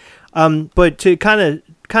collecting. But to kind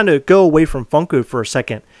of go away from Funko for a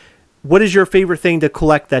second, what is your favorite thing to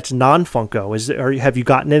collect that's non-Funko? Or have you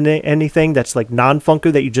gotten into anything that's like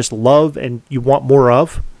non-Funko that you just love and you want more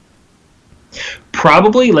of?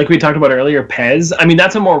 Probably, like we talked about earlier, Pez. I mean,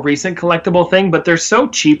 that's a more recent collectible thing, but they're so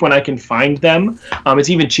cheap when I can find them. It's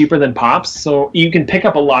even cheaper than Pops, so you can pick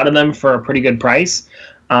up a lot of them for a pretty good price.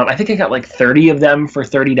 I think I got like 30 of them for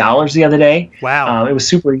 $30 the other day. Wow. It was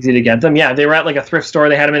super easy to get them. Yeah, they were at like a thrift store.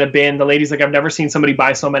 They had them in a bin. The lady's like, I've never seen somebody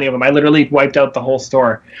buy so many of them. I literally wiped out the whole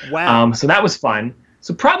store. Wow. So that was fun.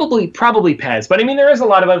 So probably Pez. But I mean, there is a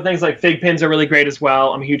lot of other things, like Fig Pins are really great as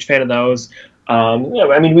well. I'm a huge fan of those. I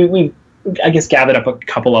mean, we I guess gathered up a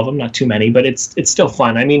couple of them, not too many, but it's still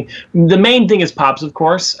fun. I mean, the main thing is Pops, of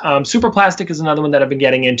course. Super Plastic is another one that I've been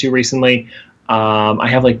getting into recently. I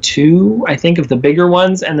have like 2, I think, of the bigger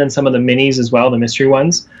ones, and then some of the minis as well, the mystery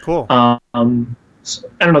ones. Cool. I don't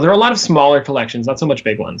know. There are a lot of smaller collections, not so much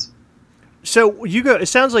big ones. So it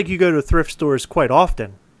sounds like you go to thrift stores quite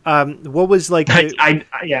often. What was like?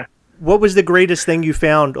 Yeah. what was the greatest thing you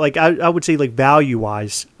found? Like I would say, like value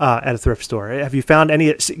wise, at a thrift store. Have you found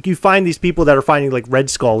any? You find these people that are finding like Red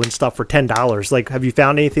Skull and stuff for $10. Like, have you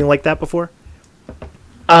found anything like that before?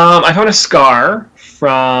 I found a scar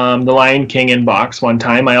from the Lion King inbox one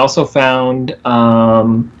time. I also found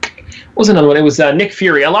what was another one? It was Nick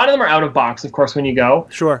Fury. A lot of them are out of box, of course, when you go.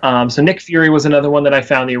 Sure. So Nick Fury was another one that I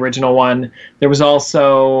found, the original one. There was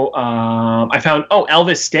also I found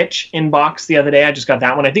Elvis Stitch in box the other day. I just got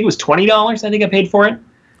that one. I think it was $20. I think I paid for it.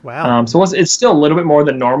 Wow. So it's still a little bit more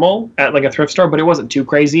than normal at like a thrift store, but it wasn't too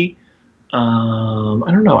crazy. I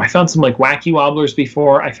don't know. I found some like wacky wobblers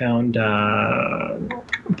before. I found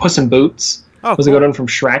Puss in Boots. Oh, was a good one from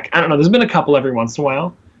Shrek. I don't know. There's been a couple every once in a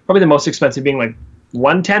while. Probably the most expensive being like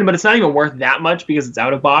 $110, but it's not even worth that much because it's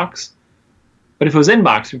out of box. But if it was in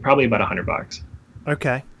box, it'd be probably about $100.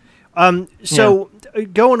 Okay.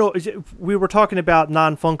 We were talking about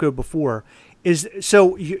non-Funko before.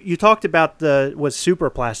 You talked about was super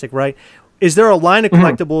plastic, right? Is there a line of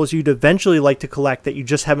collectibles you'd eventually like to collect that you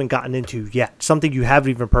just haven't gotten into yet? Something you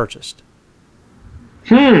haven't even purchased?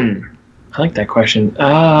 I like that question.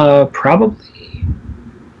 Probably.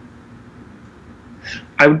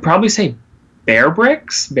 I would probably say bear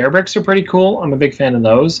bricks. Bear bricks are pretty cool. I'm a big fan of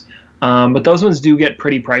those. But those ones do get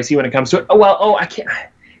pretty pricey when it comes to it. I can't.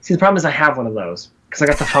 See, the problem is I have one of those because I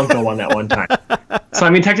got the Funko one that one time. So, I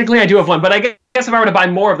mean, technically I do have one, but I guess if I were to buy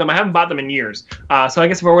more of them, I haven't bought them in years. So I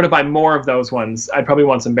guess if I were to buy more of those ones, I'd probably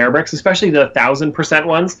want some bear bricks, especially the 1,000%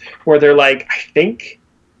 ones where they're like, I think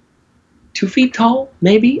 2 feet tall,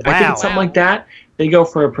 maybe. Wow. I think it's something like that. They go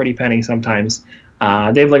for a pretty penny sometimes.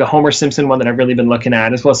 They have like a Homer Simpson one that I've really been looking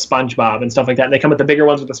at, as well as SpongeBob and stuff like that. And they come with the bigger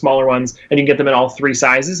ones with the smaller ones, and you can get them in all 3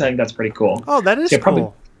 sizes. I think that's pretty cool. Oh, that is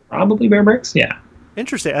cool. Probably bear bricks, yeah.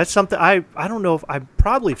 Interesting. That's something I don't know if I've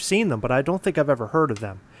probably seen them, but I don't think I've ever heard of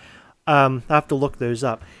them. I'll have to look those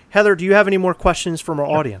up. Heather, do you have any more questions from our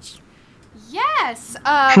audience? Yes.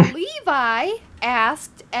 Levi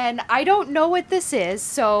asked, and I don't know what this is,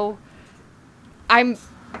 so I'm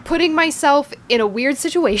putting myself in a weird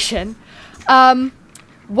situation.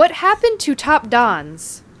 What happened to Top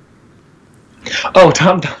Dons? Oh,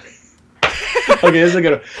 Top Dons. Okay, this is a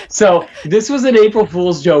good one. So this was an April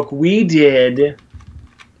Fool's joke we did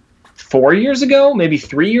 4 years ago, maybe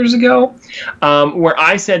 3 years ago, where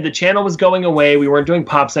I said the channel was going away. We weren't doing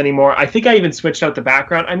Pops anymore. I think I even switched out the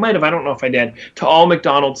background. I might have, I don't know if I did, to all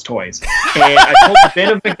McDonald's toys. And I pulled a bin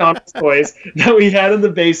of McDonald's toys that we had in the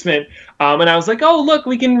basement. And I was like, oh, look,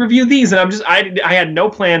 we can review these. And I had no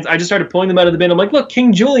plans. I just started pulling them out of the bin. I'm like, look,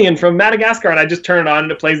 King Julian from Madagascar. And I just turn it on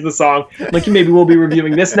and it plays the song. I'm like, maybe we'll be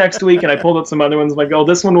reviewing this next week. And I pulled out some other ones. I'm like, oh,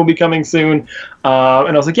 this one will be coming soon. And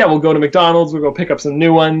I was like, yeah, we'll go to McDonald's. We'll go pick up some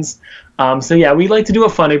new ones. So yeah, we like to do a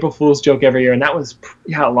fun April Fool's joke every year. And that was,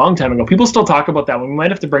 a long time ago. People still talk about that one. We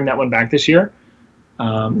might have to bring that one back this year.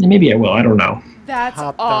 Maybe I will. I don't know. That's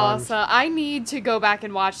awesome. I need to go back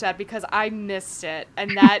and watch that because I missed it.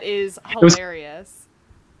 And that is hilarious.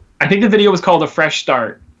 I think the video was called A Fresh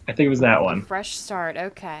Start. I think it was that one. Fresh Start.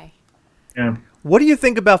 Okay. Yeah. What do you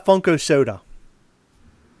think about Funko Soda?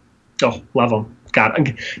 Oh, love them.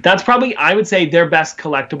 God, that's probably, I would say, their best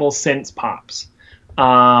collectible since Pops.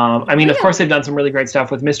 I mean, of course, they've done some really great stuff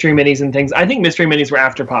with mystery minis and things. I think mystery minis were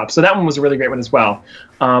after Pops, so that one was a really great one as well.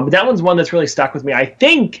 But that one's one that's really stuck with me. I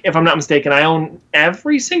think, if I'm not mistaken, I own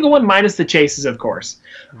every single one minus the chases, of course.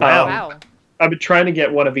 Wow. I've been trying to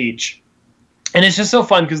get one of each, and it's just so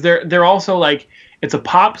fun because they're also like it's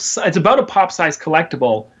about a pop size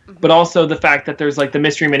collectible. But also the fact that there's like the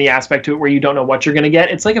mystery mini aspect to it where you don't know what you're going to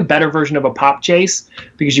get. It's like a better version of a pop chase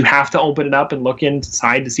because you have to open it up and look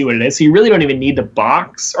inside to see what it is. So you really don't even need the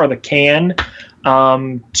box or the can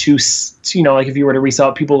to like if you were to resell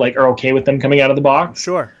it, people like are okay with them coming out of the box.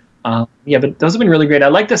 Sure. Yeah, but those have been really great. I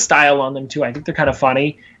like the style on them too. I think they're kind of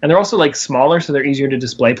funny. And they're also like smaller, so they're easier to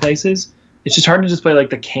display places. It's just hard to display like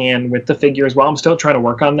the can with the figure as well. I'm still trying to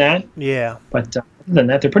work on that. Yeah. But other than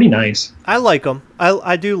that, they're pretty nice. I like them.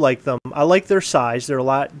 I do like them. I like their size. They're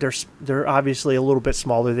they're obviously a little bit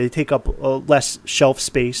smaller. They take up less shelf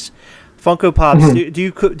space. Funko Pops.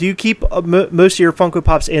 Do you keep most of your Funko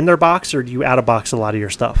Pops in their box, or do you out of box a lot of your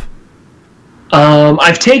stuff?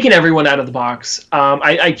 I've taken everyone out of the box.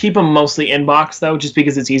 I keep them mostly in box though, just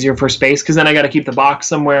because it's easier for space. Because then I got to keep the box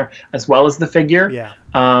somewhere as well as the figure. Yeah.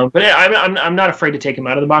 But I'm not afraid to take them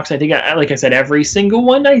out of the box. I think, like I said, every single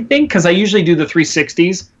one. I think because I usually do the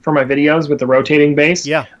 360s for my videos with the rotating base.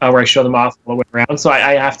 Yeah. Where I show them off all the way around. So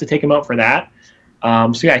I have to take them out for that.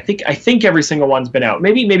 So yeah, I think every single one's been out.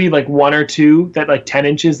 Maybe like 1 or 2 that like 10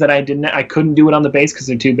 inches that I couldn't do it on the base because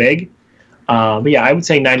they're too big. But yeah, I would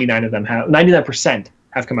say 99%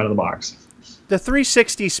 have come out of the box. the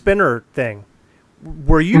 360 spinner thing.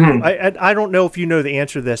 Were you? I don't know if you know the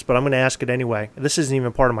answer to this, but I'm going to ask it anyway. This isn't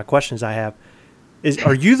even part of my questions I have.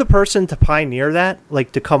 Are you the person to pioneer that,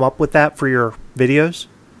 like to come up with that for your videos?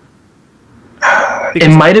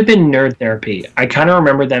 It might have been Nerd Therapy. I kind of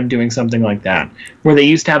remember them doing something like that, where they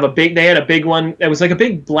used to have they had a big one. It was like a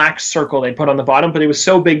big black circle they put on the bottom, but it was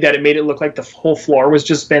so big that it made it look like the whole floor was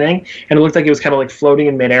just spinning, and it looked like it was kind of like floating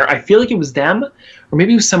in midair. I feel like it was them, or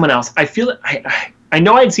maybe it was someone else. I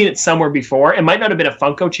know I'd seen it somewhere before. It might not have been a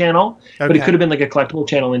Funko channel, but it could have been like a collectible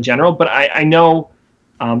channel in general. But I know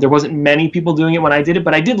there wasn't many people doing it when I did it,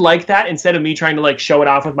 but I did like that. Instead of me trying to like show it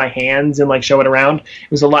off with my hands and like show it around,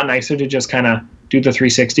 it was a lot nicer to just kind of do the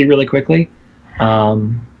 360 really quickly.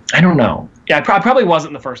 I don't know. Yeah, I probably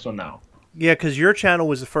wasn't the first one though. Yeah, because your channel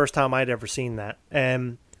was the first time I'd ever seen that,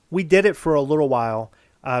 and we did it for a little while.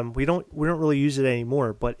 We don't really use it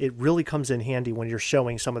anymore, but it really comes in handy when you're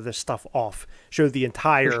showing some of this stuff off. Show the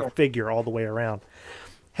entire figure all the way around.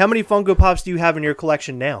 How many Funko Pops do you have in your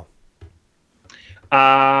collection now?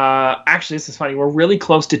 Actually, this is funny. We're really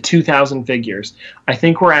close to 2,000 figures. I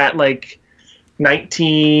think we're at like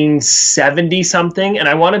 1970 something, and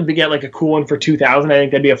I wanted to get like a cool one for 2,000. I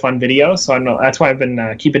think that'd be a fun video. So I don't know. That's why I've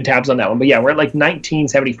been keeping tabs on that one. But yeah, we're at like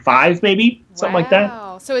 1975 maybe, something like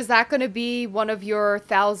that. So is that going to be one of your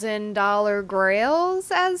 $1,000 grails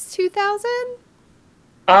as 2,000?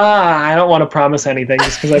 I don't want to promise anything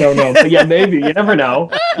just because I don't know. But yeah, maybe. You never know.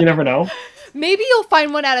 You never know. Maybe you'll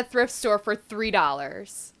find one at a thrift store for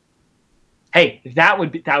 $3. Hey, that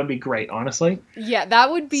would be great, honestly. Yeah,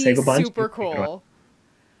 that would be super cool.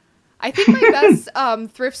 I think my best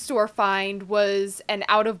thrift store find was an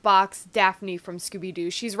out-of-box Daphne from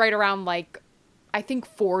Scooby-Doo. She's right around, like, I think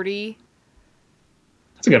 40.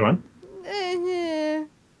 That's a good one.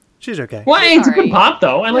 She's okay. Well, it's a good pop,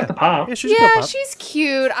 though. I like the pop. Yeah, she's a good pop. She's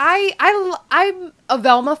cute. I'm a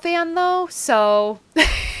Velma fan, though, so...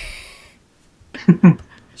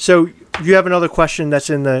 So you have another question that's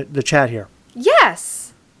in the chat here.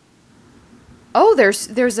 Yes. Oh,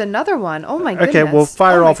 there's another one. Oh my goodness. Okay, we'll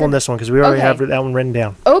fire off on this one because we already have that one written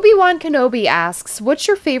down. Obi-Wan Kenobi asks, "What's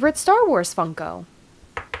your favorite Star Wars Funko?"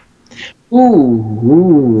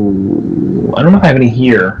 Ooh, I don't know if I have any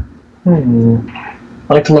here.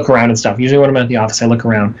 I like to look around and stuff. Usually when I'm at the office, I look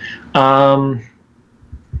around.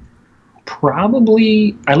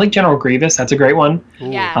 Probably, I like General Grievous. That's a great one.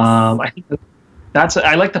 Yes. I think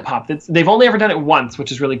I like the pop. They've only ever done it once,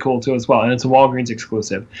 which is really cool too as well, and it's a Walgreens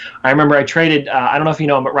exclusive. I remember I traded. I don't know if you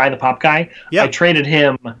know him, but Ryan the Pop Guy. Yeah. I traded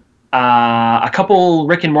him a couple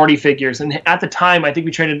Rick and Morty figures, and at the time, I think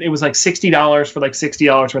we traded. It was like $60 for like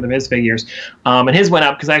 $60 worth of his figures, and his went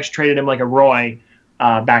up because I actually traded him like a Roy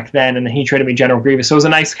back then, and then he traded me General Grievous. So it was a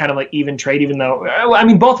nice kind of like even trade, even though I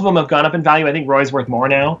mean both of them have gone up in value. I think Roy's worth more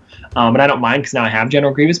now, but I don't mind because now I have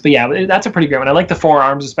General Grievous. But yeah, that's a pretty great one. I like the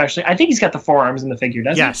forearms especially. I think he's got the forearms in the figure,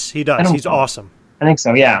 doesn't he? Yes, he does. He's awesome. I think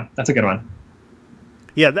so. Yeah, that's a good one.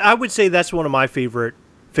 Yeah, I would say that's one of my favorite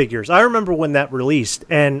figures. I remember when that released,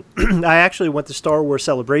 and I actually went to Star Wars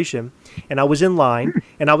Celebration, and I was in line,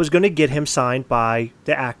 and I was going to get him signed by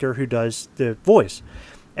the actor who does the voice.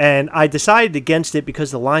 And I decided against it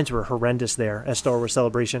because the lines were horrendous there at Star Wars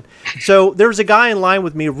Celebration. So there was a guy in line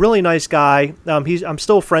with me, a really nice guy. I'm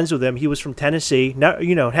still friends with him. He was from Tennessee.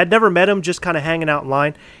 Had never met him, just kind of hanging out in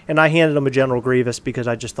line. And I handed him a General Grievous because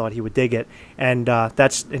I just thought he would dig it. And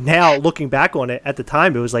that's now looking back on it. At the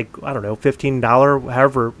time, it was like, I don't know, $15,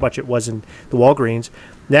 however much it was in the Walgreens.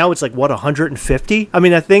 Now it's like, what, $150? I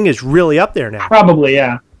mean, that thing is really up there now. Probably,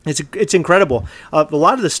 yeah. It's incredible. A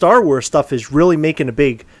lot of the Star Wars stuff is really making a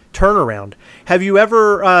big turnaround. Have you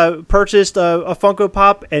ever purchased a Funko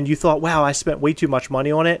Pop and you thought, wow, I spent way too much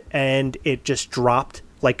money on it, and it just dropped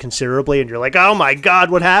like considerably, and you're like, oh my God,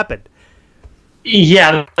 what happened?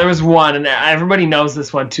 Yeah, there was one, and everybody knows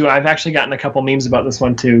this one too. I've actually gotten a couple memes about this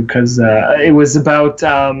one too, because it was about,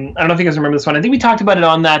 I don't know if you guys remember this one. I think we talked about it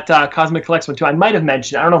on that Cosmic Collects one too. I might have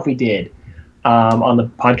mentioned, I don't know if we did. On the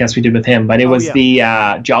podcast we did with him, but it was the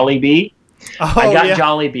Jollibee. I got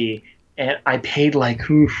Jollibee, and I paid like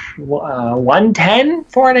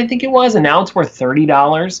 $110 for it, I think it was, and now it's worth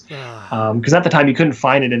 $30. Because at the time you couldn't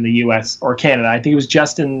find it in the U.S. or Canada. I think it was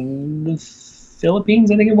just in the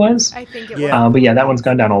Philippines. I think it was. I think it was. But yeah, that one's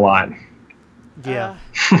gone down a lot. Yeah,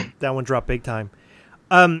 that one dropped big time.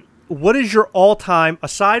 What is your all-time,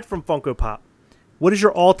 aside from Funko Pop, what is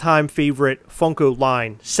your all-time favorite Funko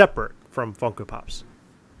line separate from Funko Pops?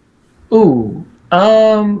 Ooh,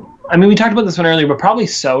 I mean, we talked about this one earlier, but probably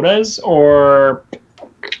sodas, or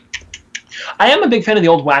I am a big fan of the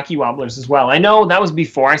old Wacky Wobblers as well. I know that was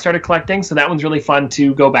before I started collecting, so that one's really fun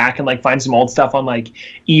to go back and like find some old stuff on like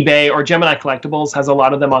eBay, or Gemini Collectibles has a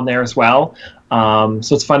lot of them on there as well. So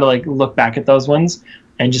it's fun to like look back at those ones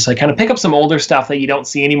and just like kind of pick up some older stuff that you don't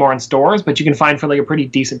see anymore in stores, but you can find for like a pretty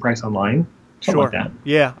decent price online. Something like that.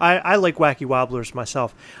 Yeah, I like Wacky Wobblers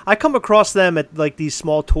myself. I come across them at like these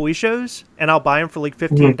small toy shows, and I'll buy them for like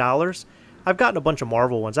 $15. I've gotten a bunch of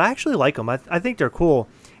Marvel ones. I actually like them. I think they're cool.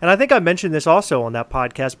 And I think I mentioned this also on that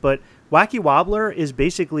podcast, but Wacky Wobbler is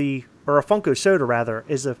basically, or a Funko Soda rather,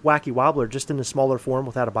 is a Wacky Wobbler just in a smaller form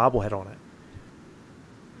without a bobblehead on it.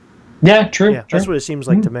 Yeah, true. Yeah, that's what it seems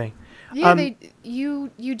like to me. Yeah, you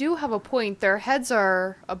do have a point. Their heads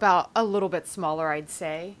are about a little bit smaller, I'd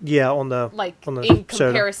say. Yeah, on the in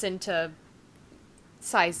comparison to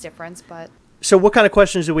size difference, but. So what kind of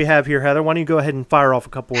questions do we have here, Heather? Why don't you go ahead and fire off a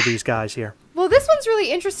couple of these guys here? Well, this one's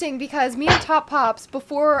really interesting because me and Top Pops,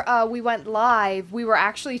 before we went live, we were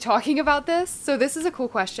actually talking about this. So this is a cool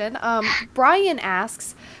question. Brian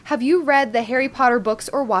asks, have you read the Harry Potter books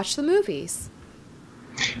or watched the movies?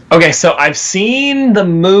 Okay, so I've seen the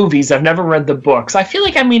movies. I've never read the books. I feel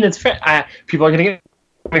like, I mean, it's people are going to get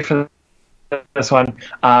me for this one,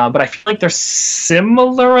 but I feel like they're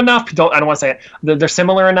similar enough. I don't want to say it. They're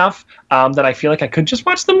similar enough that I feel like I could just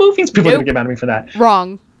watch the movies. People are going to get mad at me for that.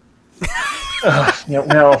 Wrong. Yeah,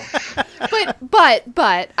 well.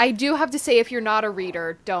 But I do have to say, if you're not a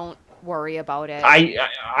reader, don't worry about it.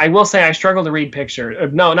 I will say I struggle to read picture.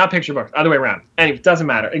 No, not picture books. Other way around. Anyway, it doesn't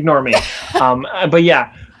matter. Ignore me. But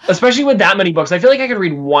yeah, especially with that many books, I feel like I could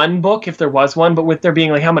read one book if there was one. But with there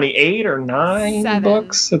being like how many, 8 or 9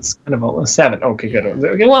 books, it's kind of a 7. Okay, good.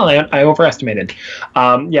 Okay, well, I overestimated.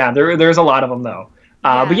 Yeah, there's a lot of them though.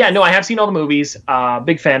 But yeah, no, I have seen all the movies.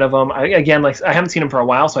 Big fan of them. I haven't seen them for a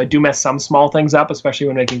while, so I do mess some small things up, especially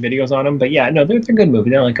when making videos on them. But yeah, no, they're good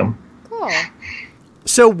movies. I like them. Cool.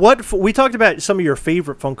 So we talked about some of your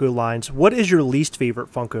favorite Funko lines. What is your least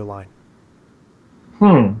favorite Funko line?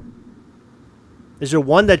 Is there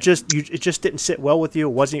one that it just didn't sit well with you?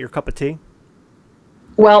 It wasn't your cup of tea?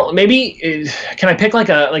 Well, maybe can I pick like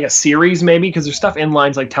a series maybe, because there's stuff in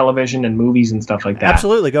lines like television and movies and stuff like that.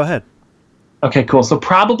 Absolutely, go ahead. Okay, cool. So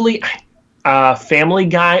probably Family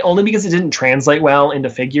Guy, only because it didn't translate well into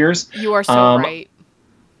figures. You are so right.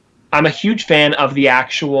 I'm a huge fan of the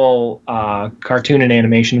actual cartoon and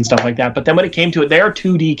animation and stuff like that. But then when it came to it, they are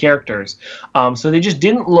 2D characters. So they just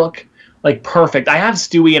didn't look like perfect. I have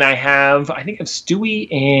Stewie and I have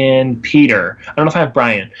Stewie and Peter. I don't know if I have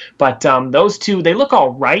Brian. But those two, they look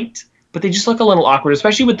all right, but they just look a little awkward,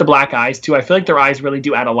 especially with the black eyes too. I feel like their eyes really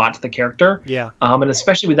do add a lot to the character. Yeah. And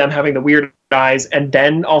especially with them having the weird eyes and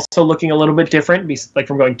then also looking a little bit different, like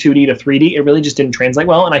from going 2D to 3D, it really just didn't translate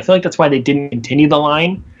well. And I feel like that's why they didn't continue the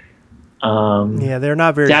line. Yeah, they're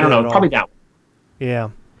not very good. I don't know, probably that one. Yeah.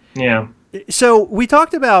 Yeah. So we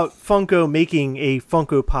talked about Funko making a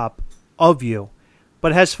Funko Pop of you,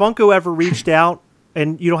 but has Funko ever reached out,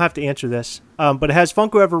 and you don't have to answer this, but has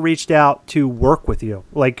Funko ever reached out to work with you,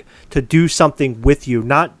 like to do something with you,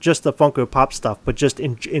 not just the Funko Pop stuff, but just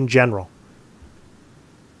in general?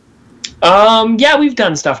 Yeah, we've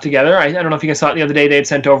done stuff together. I don't know if you guys saw it the other day. They had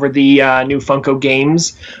sent over the new Funko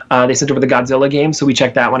games. They sent over the Godzilla game, so we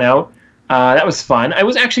checked that one out. That was fun. It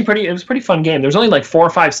was actually it was a pretty fun game. There's only like 4 or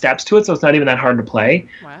 5 steps to it, so it's not even that hard to play.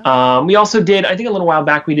 Wow. We also did, I think a little while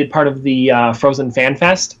back, we did part of the Frozen Fan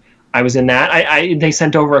Fest. I was in that. They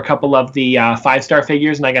sent over a couple of the 5-star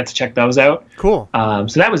figures, and I got to check those out. Cool.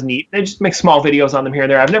 So that was neat. They just make small videos on them here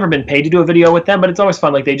and there. I've never been paid to do a video with them, but it's always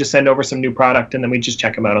fun. Like, they just send over some new product, and then we just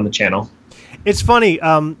check them out on the channel. It's funny.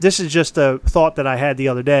 This is just a thought that I had the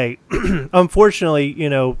other day. Unfortunately,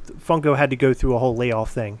 Funko had to go through a whole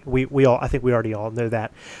layoff thing. I think we already all know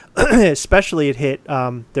that. Especially it hit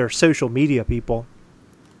their social media people.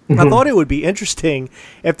 I thought it would be interesting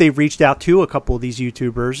if they reached out to a couple of these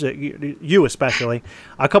YouTubers, you especially,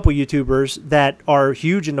 a couple of YouTubers that are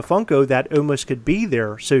huge into Funko that almost could be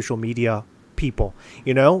their social media people.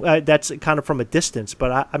 That's kind of from a distance,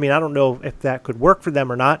 but I mean, I don't know if that could work for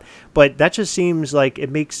them or not, but that just seems like I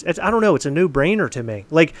don't know, it's a no-brainer to me.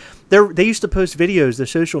 Like they used to post videos, the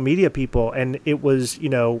social media people, and it was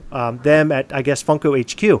them at, I guess, Funko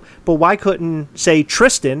HQ, but why couldn't, say,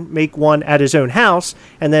 Tristan make one at his own house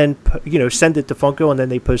and then send it to Funko and then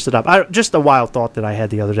they post it up? Just a wild thought that I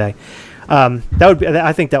had the other day.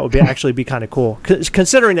 I think that would actually be kind of cool,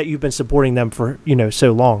 considering that you've been supporting them for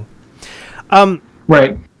so long.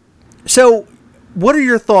 Right. So, what are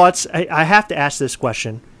your thoughts? I have to ask this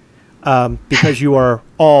question because you are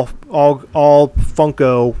all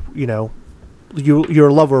Funko. You're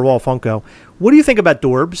a lover of all Funko. What do you think about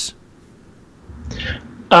Dorbs?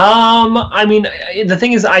 I mean, the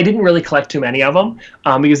thing is, I didn't really collect too many of them,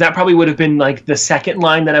 because that probably would have been like the second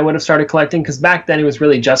line that I would have started collecting, because back then it was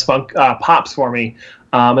really just Pops for me.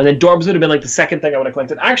 And then Dorbs would have been like the second thing I would have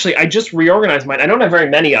collected. Actually, I just reorganized mine. I don't have very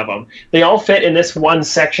many of them. They all fit in this one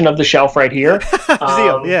section of the shelf right here.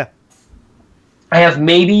 Yeah. I have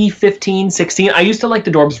maybe 15, 16. I used to like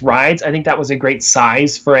the Dorbs rides. I think that was a great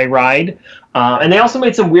size for a ride. And they also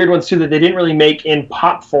made some weird ones, too, that they didn't really make in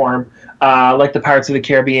pop form, like the Pirates of the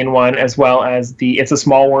Caribbean one, as well as the It's a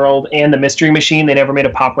Small World and the Mystery Machine. They never made a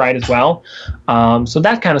pop ride as well. So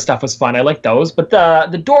that kind of stuff was fun. I like those. But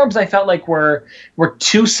the Dorbs I felt like were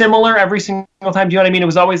too similar every single time. Do you know what I mean? It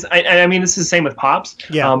was always... I mean, this is the same with Pops.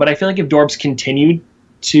 Yeah. But I feel like if Dorbs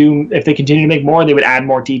if they continue to make more, they would add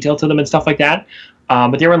more detail to them and stuff like that.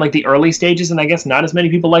 But they were in like the early stages, and I guess not as many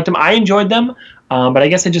people liked them. I enjoyed them, but I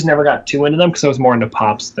guess I just never got too into them because I was more into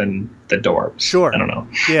Pops than the Dorbs. Sure. I don't know.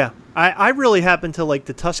 Yeah. I really happen to like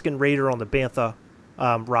the Tuscan Raider on the Bantha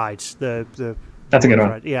rides. That's a good one.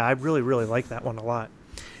 Ride. Yeah, I really, really like that one a lot.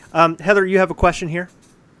 Heather, you have a question here?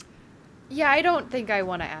 Yeah, I don't think I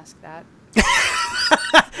want to ask that.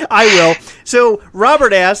 I will. So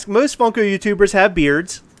Robert asks, most Funko YouTubers have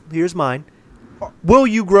beards. Here's mine. Will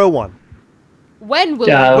you grow one? When will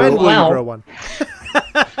When you will you grow one?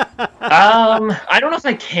 I don't know if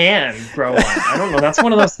I can grow one. I don't know. That's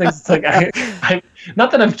one of those things. It's like I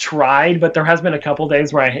not that I've tried, but there has been a couple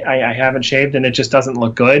days where I haven't shaved and it just doesn't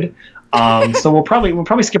look good. So we'll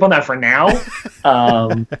probably skip on that for now.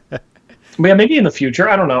 But yeah, maybe in the future.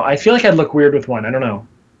 I don't know. I feel like I'd look weird with one. I don't know.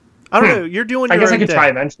 I don't know. You're doing. Your I guess own I could thing. try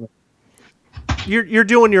eventually. You're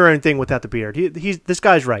doing your own thing without the beard. This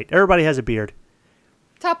guy's right. Everybody has a beard.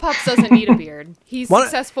 Top Pops doesn't need a beard. He's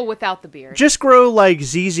successful without the beard. Just grow like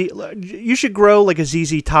ZZ. You should grow like a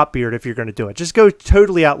ZZ Top beard if you're going to do it. Just go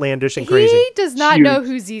totally outlandish and crazy. He does not know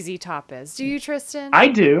who ZZ Top is. Do you, Tristan? I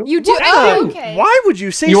do. You do? Oh, okay. Why would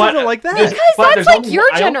you say something like that? Because that's like your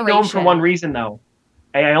generation. I only know him for one reason, though.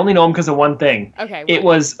 I only know him because of one thing. Okay. It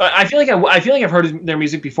was. I feel like I've heard their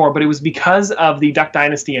music before, but it was because of the Duck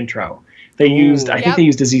Dynasty intro. They used. I think they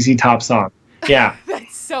used a ZZ Top song. Yeah.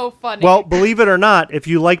 That's so funny. Well, believe it or not, if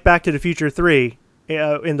you like Back to the Future 3,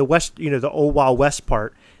 in the West, the old Wild West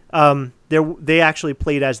part, they actually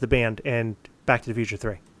played as the band in Back to the Future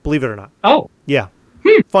 3. Believe it or not. Oh. Yeah.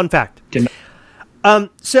 Fun fact.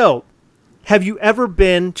 So, have you ever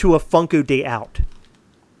been to a Funko Day Out?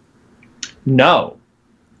 No,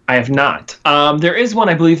 I have not. There is one,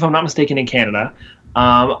 I believe, if I'm not mistaken, in Canada.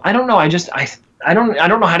 I don't know. I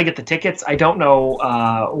don't know how to get the tickets. I don't know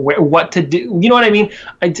what to do. You know what I mean?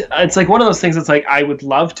 It's like one of those things that's like I would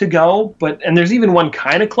love to go, and there's even one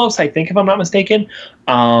kind of close, I think, if I'm not mistaken.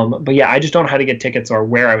 But yeah, I just don't know how to get tickets or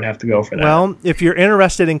where I would have to go for that. Well, if you're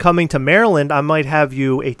interested in coming to Maryland, I might have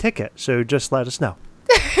you a ticket. So just let us know.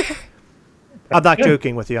 I'm not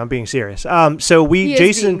joking with you. I'm being serious. So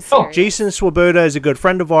Jason Swoboda is a good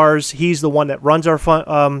friend of ours. He's the one that runs our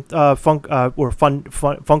Funko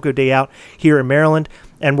Day Out here in Maryland,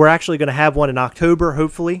 and we're actually going to have one in October,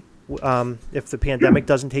 hopefully, if the pandemic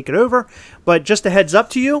doesn't take it over. But just a heads up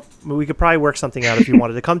to you, we could probably work something out if you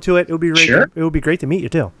wanted to come to it. It would be great. Sure. It would be great to meet you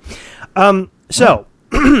too. So,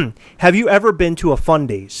 have you ever been to a Fun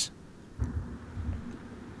Days?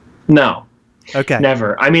 No. Okay.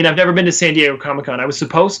 Never. I mean, I've never been to San Diego Comic-Con. I was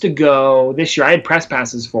supposed to go this year. I had press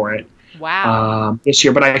passes for it. Wow. This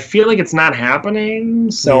year, but I feel like it's not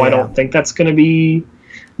happening, so I don't think that's going to be...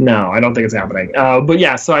 No, I don't think it's happening. But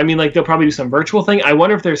yeah, so I mean, like, they'll probably do some virtual thing. I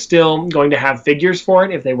wonder if they're still going to have figures for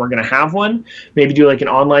it, if they were going to have one. Maybe do, like, an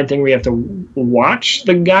online thing where you have to watch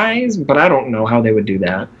the guys, but I don't know how they would do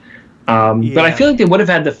that. But I feel like they would have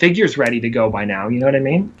had the figures ready to go by now, you know what I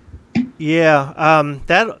mean? Yeah,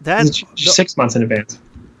 that's 6 months in advance.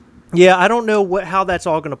 Yeah, I don't know how that's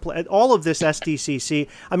all going to play. All of this SDCC.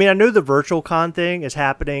 I mean, I know the virtual con thing is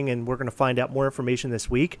happening, and we're going to find out more information this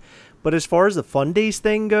week. But as far as the Fun Days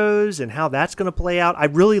thing goes and how that's going to play out, I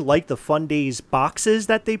really like the Fun Days boxes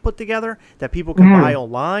that they put together that people can buy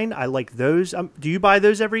online. I like those. Do you buy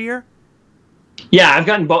those every year? Yeah, I've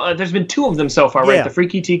gotten both. There's been 2 of them so far, right? The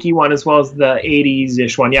Freaky Tiki one as well as the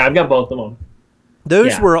 80s-ish one. Yeah, I've got both of them.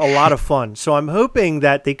 Those were a lot of fun. So I'm hoping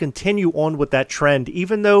that they continue on with that trend.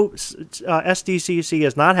 Even though SDCC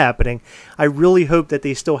is not happening, I really hope that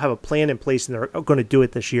they still have a plan in place and they're going to do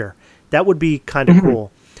it this year. That would be kind of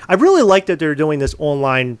cool. I really like that they're doing this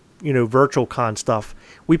online, virtual con stuff.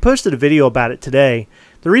 We posted a video about it today.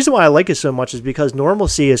 The reason why I like it so much is because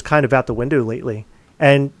normalcy is kind of out the window lately.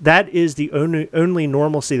 And that is the only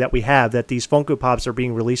normalcy that we have, that these Funko Pops are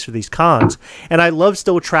being released for these cons. And I love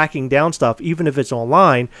still tracking down stuff, even if it's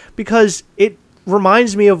online, because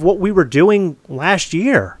reminds me of what we were doing last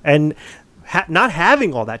year, and not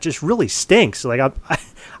having all that just really stinks. Like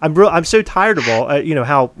I'm so tired of all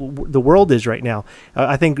how the world is right now.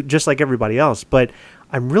 I think just like everybody else, but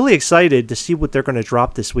I'm really excited to see what they're going to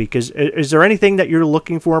drop this week. Is there anything that you're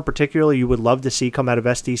looking for in particular you would love to see come out of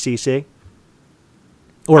SDCC?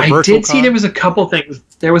 Or I did see there was a couple things.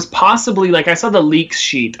 There was possibly, like, I saw the leaks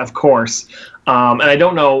sheet, of course, and I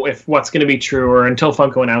don't know if what's going to be true or until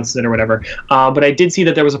Funko announces it or whatever. But I did see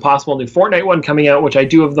that there was a possible new Fortnite one coming out, which I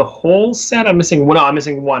do have the whole set. I'm missing one. No, I'm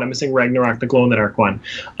missing one. I'm missing Ragnarok, the glow-in-the-dark one.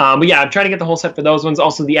 But yeah, I'm trying to get the whole set for those ones.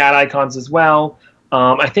 Also the ad icons as well.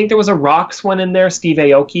 I think there was a Rocks one in there, Steve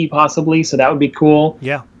Aoki possibly, so that would be cool.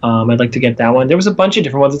 Yeah. I'd like to get that one. There was a bunch of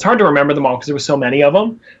different ones. It's hard to remember them all because there were so many of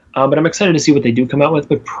them. But I'm excited to see what they do come out with.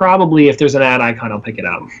 But probably if there's an ad icon, I'll pick it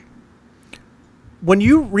up. When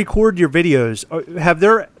you record your videos,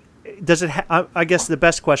 I guess the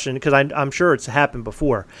best question, because I'm sure it's happened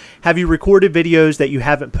before. Have you recorded videos that you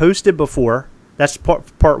haven't posted before? That's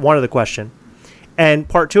part one of the question. And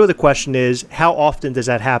part two of the question is, how often does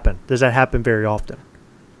that happen? Does that happen very often?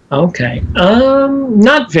 Okay.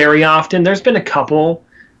 Not very often. There's been a couple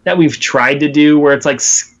that we've tried to do where it's like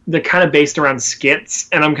they're kind of based around skits,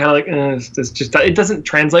 and I'm kind of like, it doesn't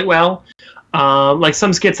translate well. Like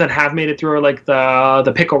some skits that have made it through are like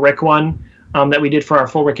the Pickle Rick one that we did for our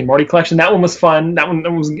full Rick and Morty collection. That one was fun.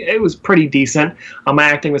 It was pretty decent. My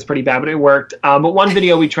acting was pretty bad, but it worked. But one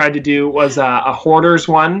video we tried to do was a Hoarders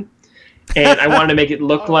one. And I wanted to make it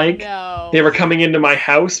look they were coming into my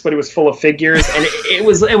house, but it was full of figures, and it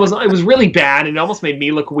was really bad, and it almost made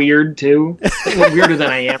me look weird too, weirder than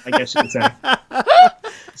I am, I guess you could say.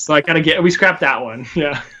 So we scrapped that one.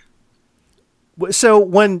 Yeah. So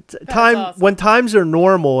when times are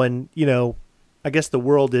normal, and I guess the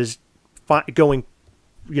world is going,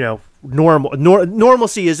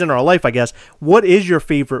 normalcy is in our life, I guess. What is your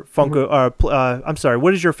favorite Funko?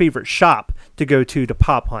 What is your favorite shop to go to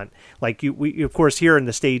pop hunt? Like we of course here in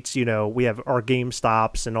the States, we have our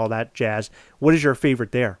GameStops and all that jazz. What is your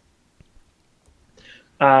favorite there?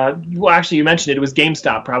 Well, actually, you mentioned it. It was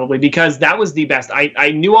GameStop probably because that was the best.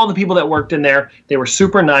 I knew all the people that worked in there. They were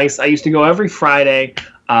super nice. I used to go every Friday.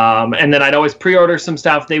 And then I'd always pre-order some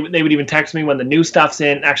stuff. They would even text me when the new stuff's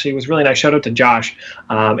in. Actually, it was really nice. Shout out to Josh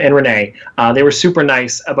and Renee. They were super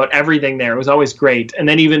nice about everything there. It was always great. And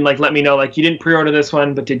then even let me know, you didn't pre-order this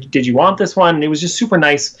one, but did you want this one? And it was just super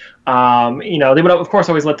nice. They would, of course,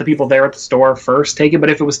 always let the people there at the store first take it. But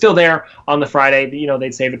if it was still there on the Friday,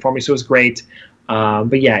 they'd save it for me. So it was great.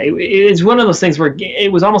 But yeah, it's one of those things where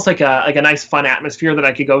it was almost like a nice fun atmosphere that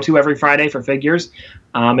I could go to every Friday for figures.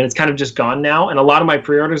 And it's kind of just gone now. And a lot of my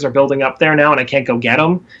pre-orders are building up there now, and I can't go get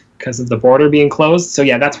them because of the border being closed. So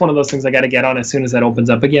yeah, that's one of those things I got to get on as soon as that opens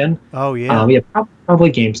up again. Oh yeah. Yeah,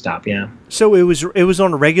 probably GameStop. Yeah. So it was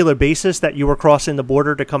on a regular basis that you were crossing the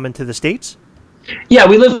border to come into the States? Yeah,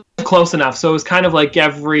 we live close enough, so it was kind of like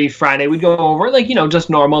every Friday we'd go over, just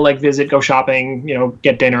normal, visit, go shopping,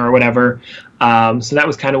 get dinner or whatever. So that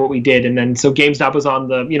was kind of what we did, and then so GameStop was on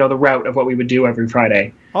the the route of what we would do every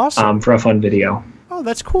Friday. Awesome. For a fun video. Oh,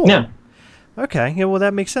 that's cool. Yeah. Okay. Yeah. Well,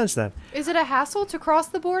 that makes sense then. Is it a hassle to cross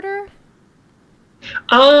the border?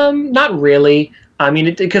 Not really. I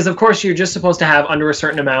mean, because of course you're just supposed to have under a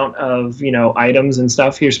certain amount of items and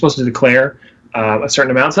stuff. You're supposed to declare a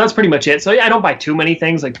certain amount, so that's pretty much it. So yeah, I don't buy too many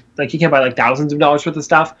things. Like you can't buy thousands of dollars worth of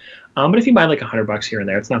stuff. But if you buy $100 here and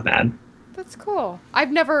there, it's not bad. That's cool.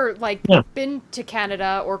 I've never been to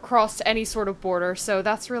Canada or crossed any sort of border, so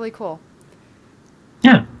that's really cool.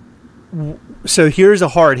 Yeah. So here's a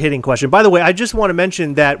hard-hitting question. By the way, I just want to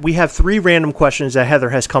mention that we have 3 random questions that Heather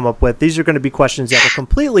has come up with. These are going to be questions that are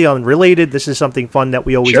completely unrelated. This is something fun that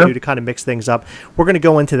we always do to kind of mix things up. We're going to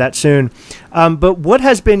go into that soon. But what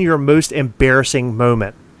has been your most embarrassing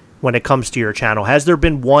moment when it comes to your channel? Has there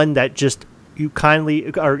been one that just you kind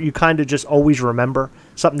of just always remember?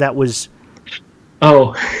 Something that was...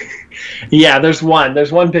 Oh... Yeah, there's one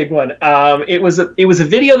big one. It was a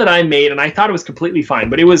video that I made, and I thought it was completely fine.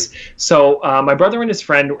 But it was my brother and his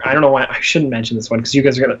friend. I don't know why I shouldn't mention this one because you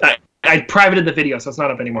guys are gonna. I privated the video, so it's not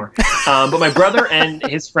up anymore. But my brother and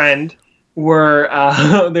his friend were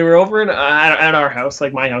they were over at our house,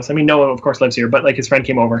 my house. I mean, Noah of course lives here, but his friend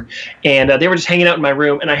came over, and they were just hanging out in my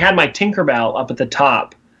room, and I had my Tinkerbell up at the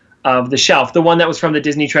top of the shelf, the one that was from the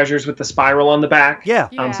Disney Treasures with the spiral on the back. Yeah.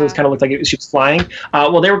 So it kind of looked like she was flying.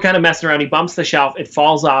 Well, they were kind of messing around. He bumps the shelf. It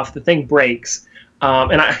falls off. The thing breaks.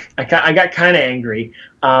 And I got kind of angry.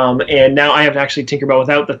 And now I have actually Tinkerbell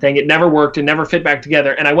without the thing. It never worked. It never fit back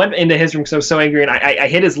together. And I went into his room because I was so angry. And I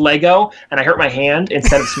hit his Lego, and I hurt my hand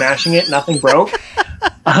instead of smashing it. Nothing broke.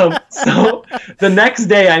 So the next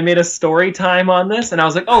day I made a story time on this, and I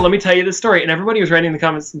was like, oh, let me tell you this story. And everybody was writing in the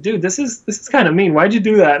comments, dude, this is kind of mean. Why'd you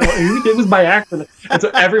do that? It was by accident. And so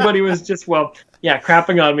everybody was just, well, yeah,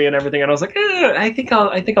 crapping on me and everything. And I was like, I think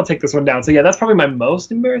I'll take this one down. So yeah, that's probably my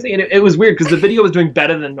most embarrassing. And it was weird because the video was doing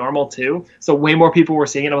better than normal too. So way more people were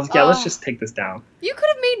seeing it. I was like, yeah, let's just take this down. You could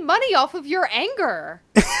have made money off of your anger.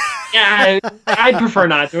 Yeah, I'd prefer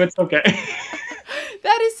not to. It's okay.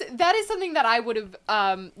 That is something that I would have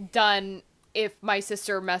done if my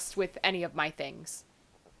sister messed with any of my things.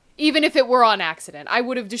 Even if it were on accident. I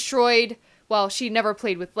would have destroyed, well, she never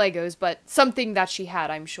played with Legos, but something that she had,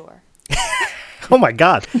 I'm sure. Oh my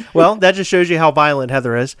God. Well, that just shows you how violent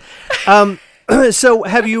Heather is. So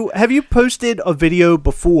have you posted a video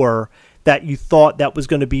before that you thought that was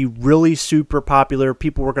going to be really super popular,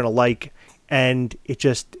 people were going to like, and it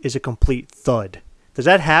just is a complete thud? Does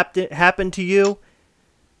that happen to you?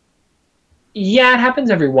 Yeah, it happens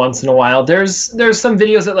every once in a while. There's some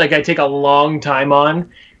videos that like I take a long time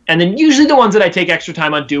on, and then usually the ones that I take extra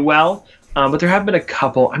time on do well. But there have been a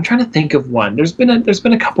couple. I'm trying to think of one. There's been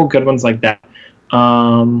a couple good ones like that.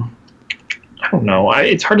 I don't know.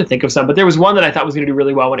 It's hard to think of some, but there was one that I thought was going to do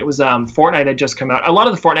really well when it was Fortnite had just come out. A lot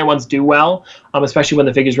of the Fortnite ones do well, especially when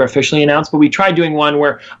the figures were officially announced. But we tried doing one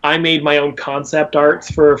where I made my own concept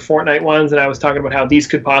arts for Fortnite ones, and I was talking about how these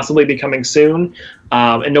could possibly be coming soon,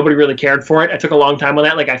 and nobody really cared for it. I took a long time on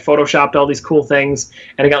that. Like I photoshopped all these cool things,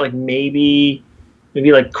 and I got like maybe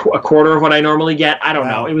like a quarter of what I normally get. I don't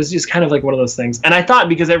know. It was just kind of like one of those things. And I thought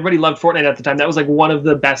because everybody loved Fortnite at the time, that was like one of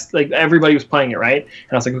the best, like everybody was playing it, right?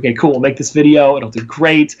 And I was like, okay, cool, we'll make this video. It'll do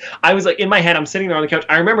great. I was like, in my head, I'm sitting there on the couch.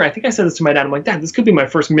 I remember, I think I said this to my dad. I'm like, Dad, this could be my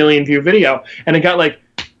first million view video. And it got like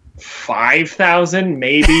 5,000,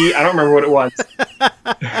 maybe. I don't remember what it was.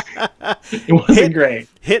 It wasn't great.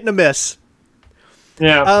 Hit and a miss.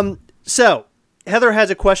 Yeah. So Heather has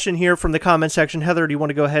a question here from the comment section. Heather, do you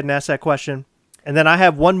want to go ahead and ask that question? And then I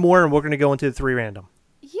have one more, and we're going to go into the 3 random.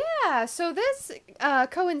 Yeah, so this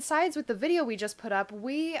coincides with the video we just put up.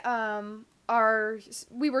 We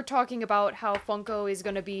were talking about how Funko is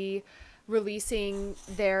going to be releasing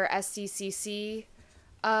their SDCC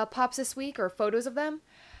pops this week, or photos of them.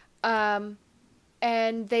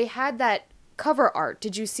 And they had that cover art.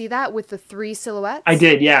 Did you see that with the 3 silhouettes? I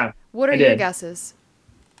did, yeah. What are your guesses?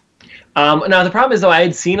 Now, the problem is, though, I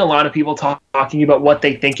had seen a lot of people talking about what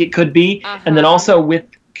they think it could be. And then also with,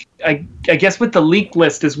 I guess with the leak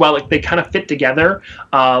list as well, like they kind of fit together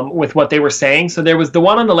with what they were saying. So there was the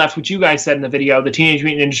one on the left, which you guys said in the video, the Teenage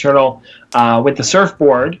Mutant Ninja Turtle with the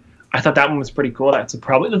surfboard. I thought that one was pretty cool.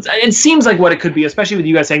 It seems like what it could be, especially with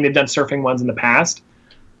you guys saying they've done surfing ones in the past.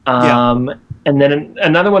 And then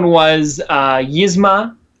another one was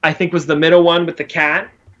Yzma, I think was the middle one with the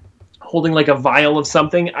cat holding like a vial of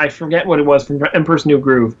something. I forget what it was from Emperor's New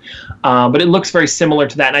Groove. But it looks very similar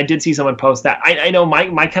to that. And I did see someone post that. I know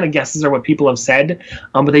my kind of guesses are what people have said,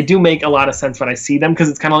 but they do make a lot of sense when I see them, because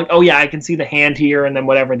it's kind of like, oh yeah, I can see the hand here, and then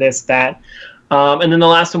whatever, this, that. And then the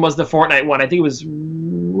last one was the Fortnite one. I think it was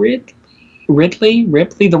Ripley,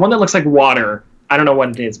 the one that looks like water. I don't know what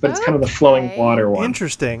it is, but it's kind of the flowing water one.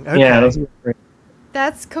 Interesting. Okay. Yeah, those were great.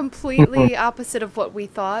 That's completely opposite of what we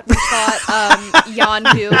thought. We thought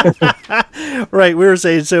Yondu. Right, we were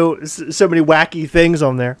saying so many wacky things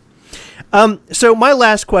on there. So my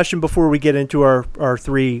last question before we get into our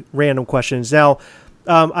 3 random questions. Now,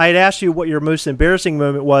 I had asked you what your most embarrassing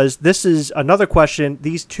moment was. This is another question.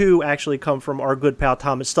 These 2 actually come from our good pal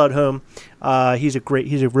Thomas Studholm. He's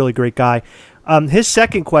a really great guy. His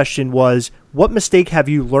second question was, what mistake have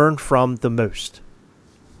you learned from the most?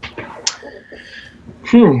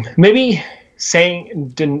 Maybe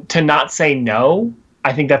saying to not say no.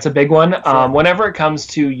 I think that's a big one. Sure. Whenever it comes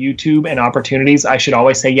to YouTube and opportunities, I should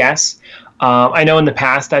always say yes. I know in the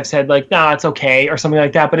past I've said like, no, it's okay, or something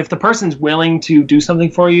like that. But if the person's willing to do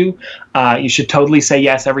something for you, you should totally say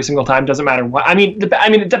yes every single time. Doesn't matter what. I mean,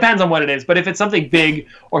 it depends on what it is. But if it's something big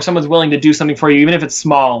or someone's willing to do something for you, even if it's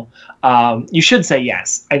small, you should say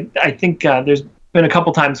yes. I think there's been a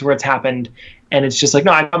couple times where it's happened, and it's just like,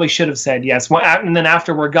 no, I probably should have said yes. And then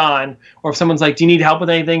after we're gone, or if someone's like, do you need help with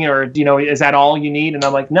anything? Or, is that all you need? And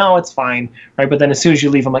I'm like, no, it's fine. Right. But then as soon as you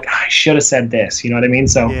leave, I'm like, I should have said this. You know what I mean?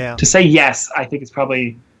 So To say yes, I think it's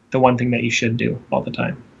probably the one thing that you should do all the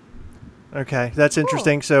time. Okay. That's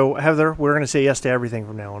interesting. Cool. So Heather, we're going to say yes to everything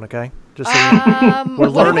from now on. Okay. Just so we're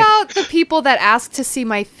learning. What about the people that ask to see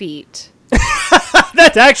my feet?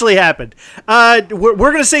 That actually happened. We're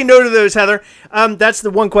going to say no to those, Heather. That's the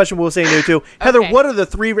one question we'll say no to. Heather, What are the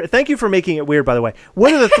 3... Thank you for making it weird, by the way.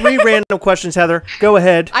 What are the 3 random questions, Heather? Go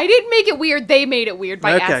ahead. I didn't make it weird. They made it weird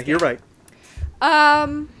by asking. Okay, you're right.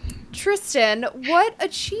 Tristan, what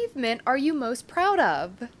achievement are you most proud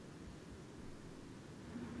of?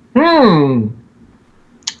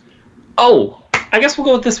 Oh, I guess we'll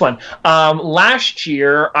go with this one. Last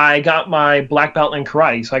year, I got my black belt in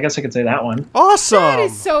karate, so I guess I could say that one. Awesome. That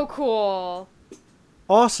is so cool.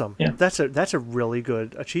 Awesome. Yeah. That's a really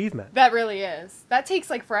good achievement. That really is. That takes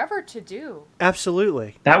like forever to do.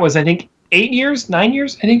 Absolutely. That was, I think, 8 years, 9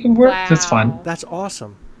 years, I think, of work. Wow. That's fun. That's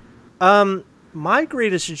awesome. My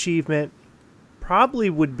greatest achievement probably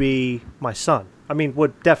would be my son. I mean,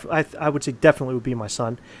 I would say definitely would be my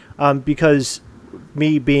son, because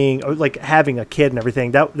me being like having a kid and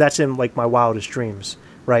everything, that's in like my wildest dreams,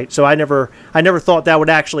 right? So I never thought that would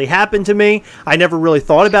actually happen to me. I never really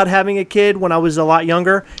thought about having a kid when I was a lot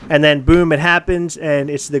younger, and then boom, it happens, and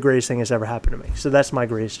it's the greatest thing that's ever happened to me. So that's my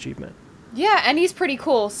greatest achievement. Yeah, and he's pretty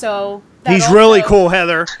cool, so... that He's also- really cool,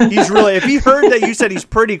 Heather. He's really... If he heard that you said he's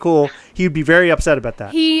pretty cool, he'd be very upset about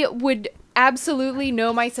that. He would absolutely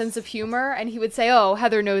know my sense of humor, and he would say, oh,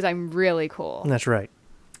 Heather knows I'm really cool. That's right.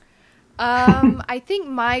 I think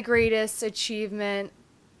my greatest achievement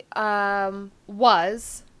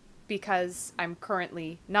was, because I'm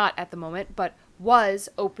currently not at the moment, but was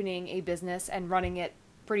opening a business and running it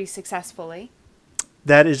pretty successfully.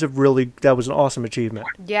 That was an awesome achievement.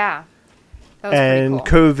 Yeah. That was And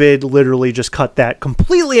pretty cool. COVID literally just cut that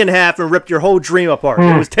completely in half and ripped your whole dream apart.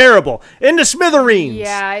 It was terrible. Into smithereens.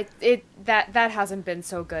 Yeah, that hasn't been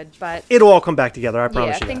so good, but It'll all come back together, I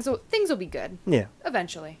promise yeah, you. things will be good. Yeah.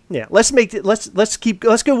 Eventually. Yeah. Let's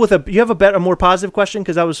go with you have a more positive question,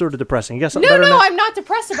 because that was sort of depressing. You got something better No, than that? I'm not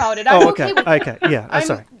depressed about it. I'm okay with Okay. Yeah. I'm I'm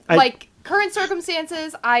sorry. like current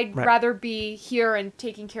circumstances, I'd Right. rather be here and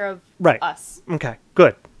taking care of Right. us. Okay.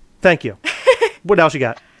 Good. Thank you. What else you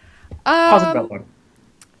got? Positive outlook.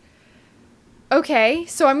 Okay,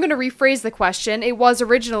 so I'm going to rephrase the question. It was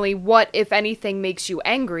originally, what, if anything, makes you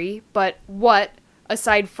angry? But what,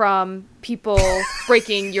 aside from people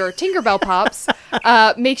breaking your Tinkerbell pops,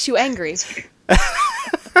 makes you angry?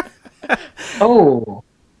 Oh,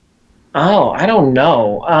 I don't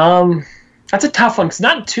know. That's a tough one, because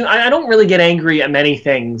I don't really get angry at many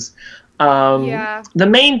things. Yeah. The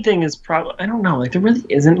main thing is probably, I don't know, like there really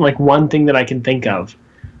isn't like one thing that I can think of.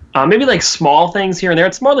 Maybe like small things here and there.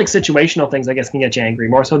 It's more like situational things, I guess, can get you angry,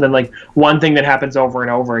 more so than like one thing that happens over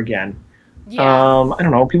and over again. Yeah. I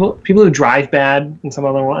don't know, people who drive bad and some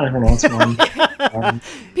other one. I don't know what's one.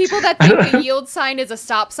 People that think the yield sign is a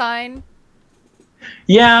stop sign.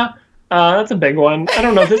 Yeah, that's a big one. I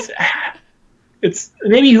don't know. It's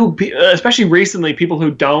maybe especially recently, people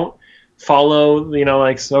who don't follow,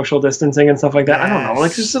 like social distancing and stuff like that. I don't know.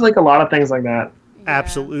 Like just like a lot of things like that. Yeah.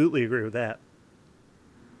 Absolutely agree with that.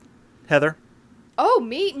 Heather? Oh,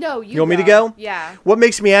 me? No, you want me to go? Yeah. What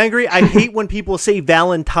makes me angry? I hate when people say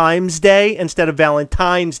Valentine's Day instead of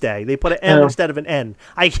Valentine's Day. They put an M instead of an N.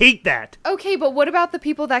 I hate that. Okay, but what about the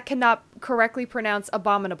people that cannot correctly pronounce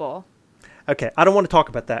abominable? Okay, I don't want to talk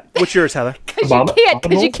about that. What's yours, Heather? Because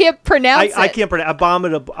you can't pronounce it. I can't pronounce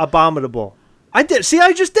abominable. I did. See,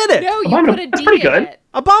 I just did it. No, you Abominable. put a That's D pretty in good. it.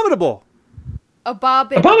 Abominable.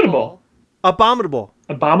 Abominable. Abominable.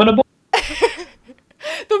 Abominable.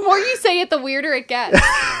 The more you say it, the weirder it gets.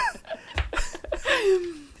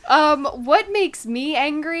 What makes me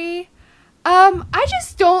angry? I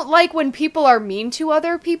just don't like when people are mean to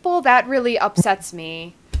other people. That really upsets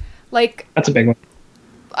me. Like, That's a big one.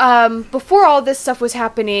 before all this stuff was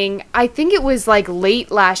happening, I think it was like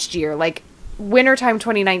late last year, like wintertime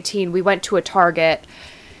 2019, we went to a Target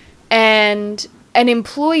and an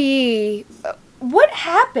employee, what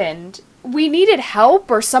happened? We needed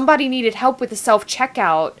help, or somebody needed help with the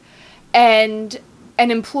self-checkout, and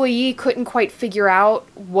an employee couldn't quite figure out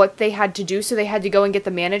what they had to do, so they had to go and get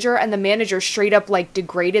the manager, and the manager straight up like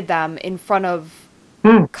degraded them in front of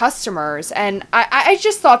customers, and I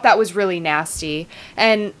just thought that was really nasty,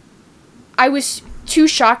 and I was too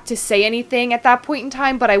shocked to say anything at that point in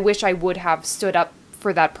time, but I wish I would have stood up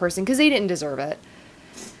for that person, because they didn't deserve it.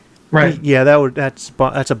 Right. Yeah, that's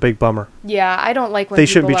a big bummer. Yeah, I don't like when They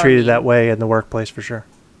shouldn't be people are treated mean. that way in the workplace for sure.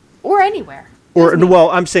 Or anywhere. Or well,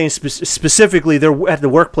 I'm saying specifically they're at the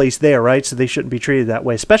workplace there, right? So they shouldn't be treated that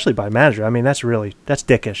way, especially by a manager. I mean, that's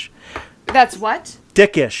dickish. That's what?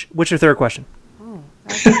 Dickish. What's your third question?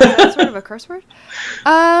 That's sort of a curse word.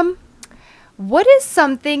 What is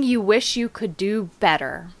something you wish you could do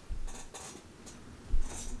better?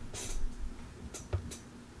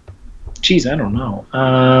 Geez, I don't know.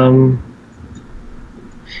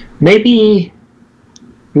 Maybe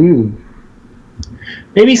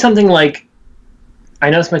something like,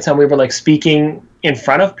 I know this might sound weird, but like speaking in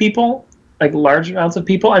front of people, like large amounts of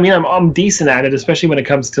people. I mean, I'm decent at it, especially when it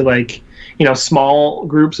comes to like, you know, small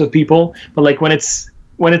groups of people. But like when it's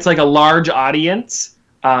like a large audience,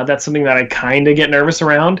 that's something that I kind of get nervous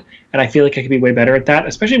around, and I feel like I could be way better at that,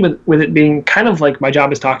 especially with it being kind of like my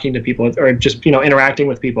job is talking to people or just, you know, interacting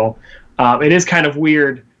with people. It is kind of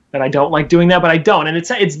weird that I don't like doing that, but I don't, and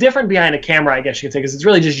it's different behind a camera, I guess you could say, because it's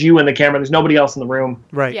really just you and the camera. There's nobody else in the room.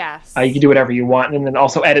 Right. Yes. You can do whatever you want, and then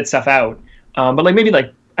also edit stuff out. But like maybe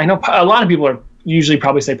like I know a lot of people are usually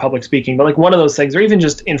probably say public speaking, but like one of those things, or even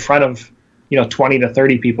just in front of, you know, 20 to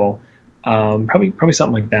 30 people, probably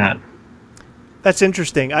something like that. That's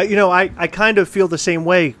interesting. I kind of feel the same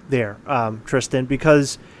way there, Tristan,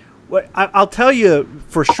 because I'll tell you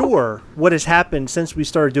for sure what has happened since we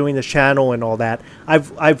started doing this channel and all that.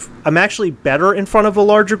 I'm actually better in front of a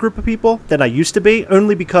larger group of people than I used to be,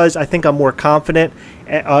 only because I think I'm more confident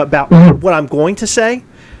about what I'm going to say.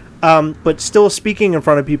 But still, speaking in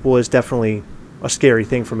front of people is definitely a scary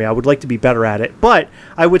thing for me. I would like to be better at it. But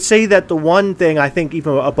I would say that the one thing I think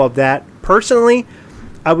even above that, personally,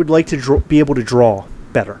 I would like to be able to draw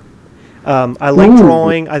better. I like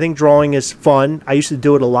drawing. I think drawing is fun. I used to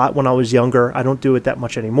do it a lot when I was younger. I don't do it that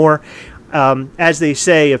much anymore. As they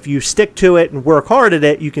say, if you stick to it and work hard at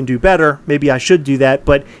it, you can do better. Maybe I should do that.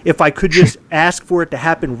 But if I could just ask for it to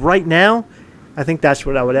happen right now, I think that's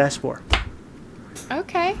what I would ask for.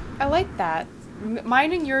 Okay, I like that.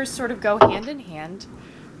 Mine and yours sort of go hand in hand.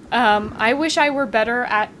 I wish I were better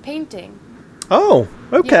at painting. Oh,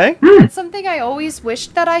 okay. Yeah, it's something I always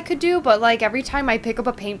wished that I could do, but like every time I pick up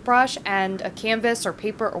a paintbrush and a canvas or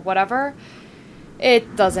paper or whatever,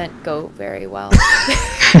 it doesn't go very well.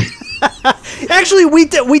 Actually, we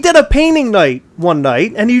did a painting night one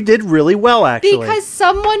night, and you did really well, actually. Because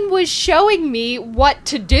someone was showing me what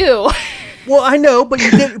to do. Well, I know, but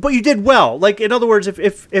you did well. Like, in other words,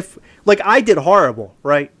 if like I did horrible,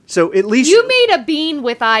 right? So at least you made a bean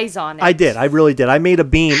with eyes on it. I did. I really did. I made a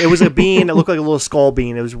bean. It was a bean. It looked like a little skull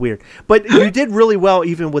bean. It was weird. But you did really well,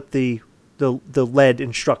 even with the lead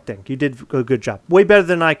instructing. You did a good job. Way better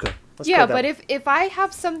than I could. Yeah, but if I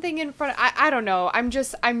have something in front, I don't know.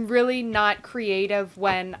 I'm really not creative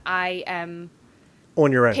when I am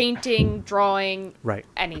on your own painting, drawing, right?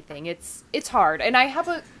 Anything. It's hard, and I have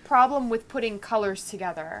a problem with putting colors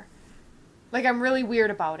together. Like, I'm really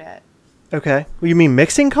weird about it. Okay. Well, you mean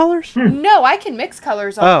mixing colors? No, I can mix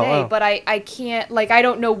colors all day, but I can't, like, I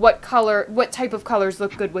don't know what type of colors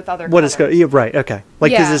look good with other colors. What is good? Yeah, right, okay.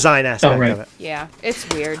 Like the design aspect of it. Yeah, it's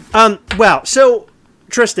weird. Wow, so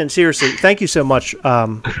Tristan, seriously, thank you so much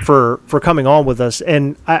for coming on with us.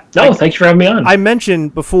 And thank you for having me on. I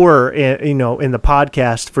mentioned before, in the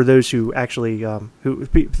podcast, for those who actually,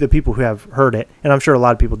 the people who have heard it, and I'm sure a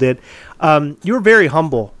lot of people did, you were very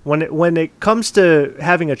humble when it comes to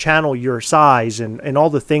having a channel your size and all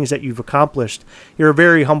the things that you've accomplished. You're a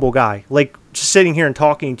very humble guy. Like, just sitting here and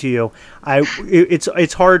talking to you,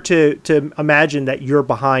 it's hard to imagine that you're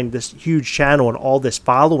behind this huge channel and all this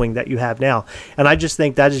following that you have now. And I just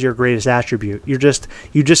think that is your greatest attribute. You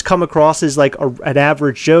just come across as like an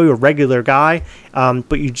average Joe, a regular guy,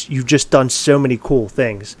 but you've just done so many cool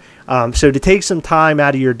things. So to take some time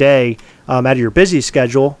out of your day, out of your busy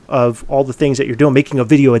schedule of all the things that you're doing, making a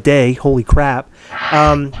video a day, holy crap,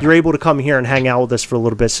 you're able to come here and hang out with us for a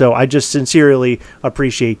little bit. So I just sincerely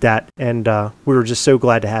appreciate that. And we were just so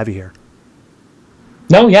glad to have you here.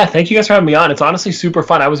 No, yeah, thank you guys for having me on. It's honestly super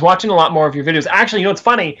fun. I was watching a lot more of your videos. Actually, you know, it's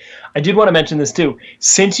funny. I did want to mention this too.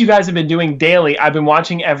 Since you guys have been doing daily, I've been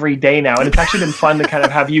watching every day now. And it's actually been fun to kind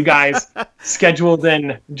of have you guys scheduled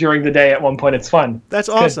in during the day at one point. It's fun. That's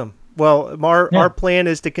awesome. Good. Well, our plan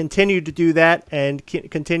is to continue to do that and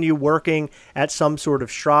continue working at some sort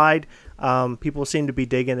of stride. People seem to be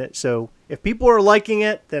digging it. So if people are liking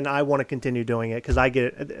it, then I want to continue doing it because I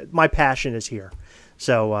get it. My passion is here.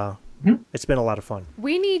 So it's been a lot of fun.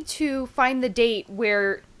 We need to find the date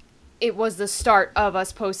where it was the start of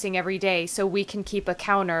us posting every day so we can keep a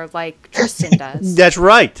counter like Tristan does. That's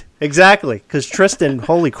right. Exactly. Because Tristan,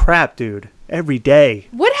 holy crap, dude. Every day.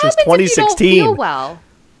 What since happens 2016. if you don't feel well?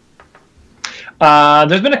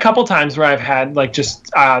 There's been a couple times where I've had like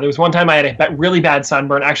there was one time I had a really bad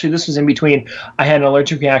sunburn. Actually, this was in between. I had an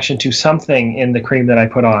allergic reaction to something in the cream that I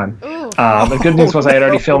put on. The good news was I had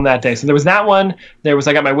already filmed that day. So there was that one. There was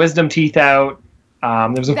I got my wisdom teeth out. There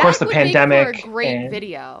was of course the pandemic. Make for a great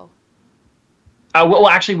video. Well,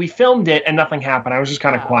 actually, we filmed it and nothing happened. I was just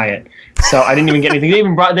kind of quiet, so I didn't even get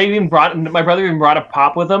anything. My brother even brought a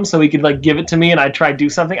pop with him so he could like give it to me, and I tried to do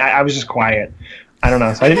something. I was just quiet. I don't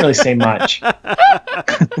know, so I didn't really say much.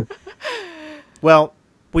 Well,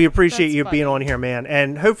 We appreciate That's you funny. being on here, man.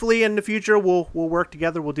 And hopefully in the future we'll work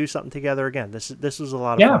together. We'll do something together again. This was a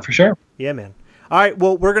lot of fun. Yeah, for sure. Yeah, man. All right,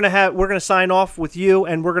 well, we're gonna sign off with you,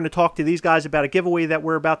 and we're gonna talk to these guys about a giveaway that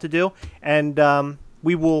we're about to do, and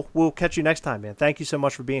we'll catch you next time, man. Thank you so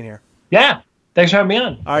much for being here. Yeah. Thanks for having me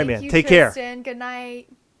on. All right, Thank man. you, Take care. Tristan. Good night.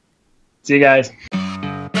 See you guys.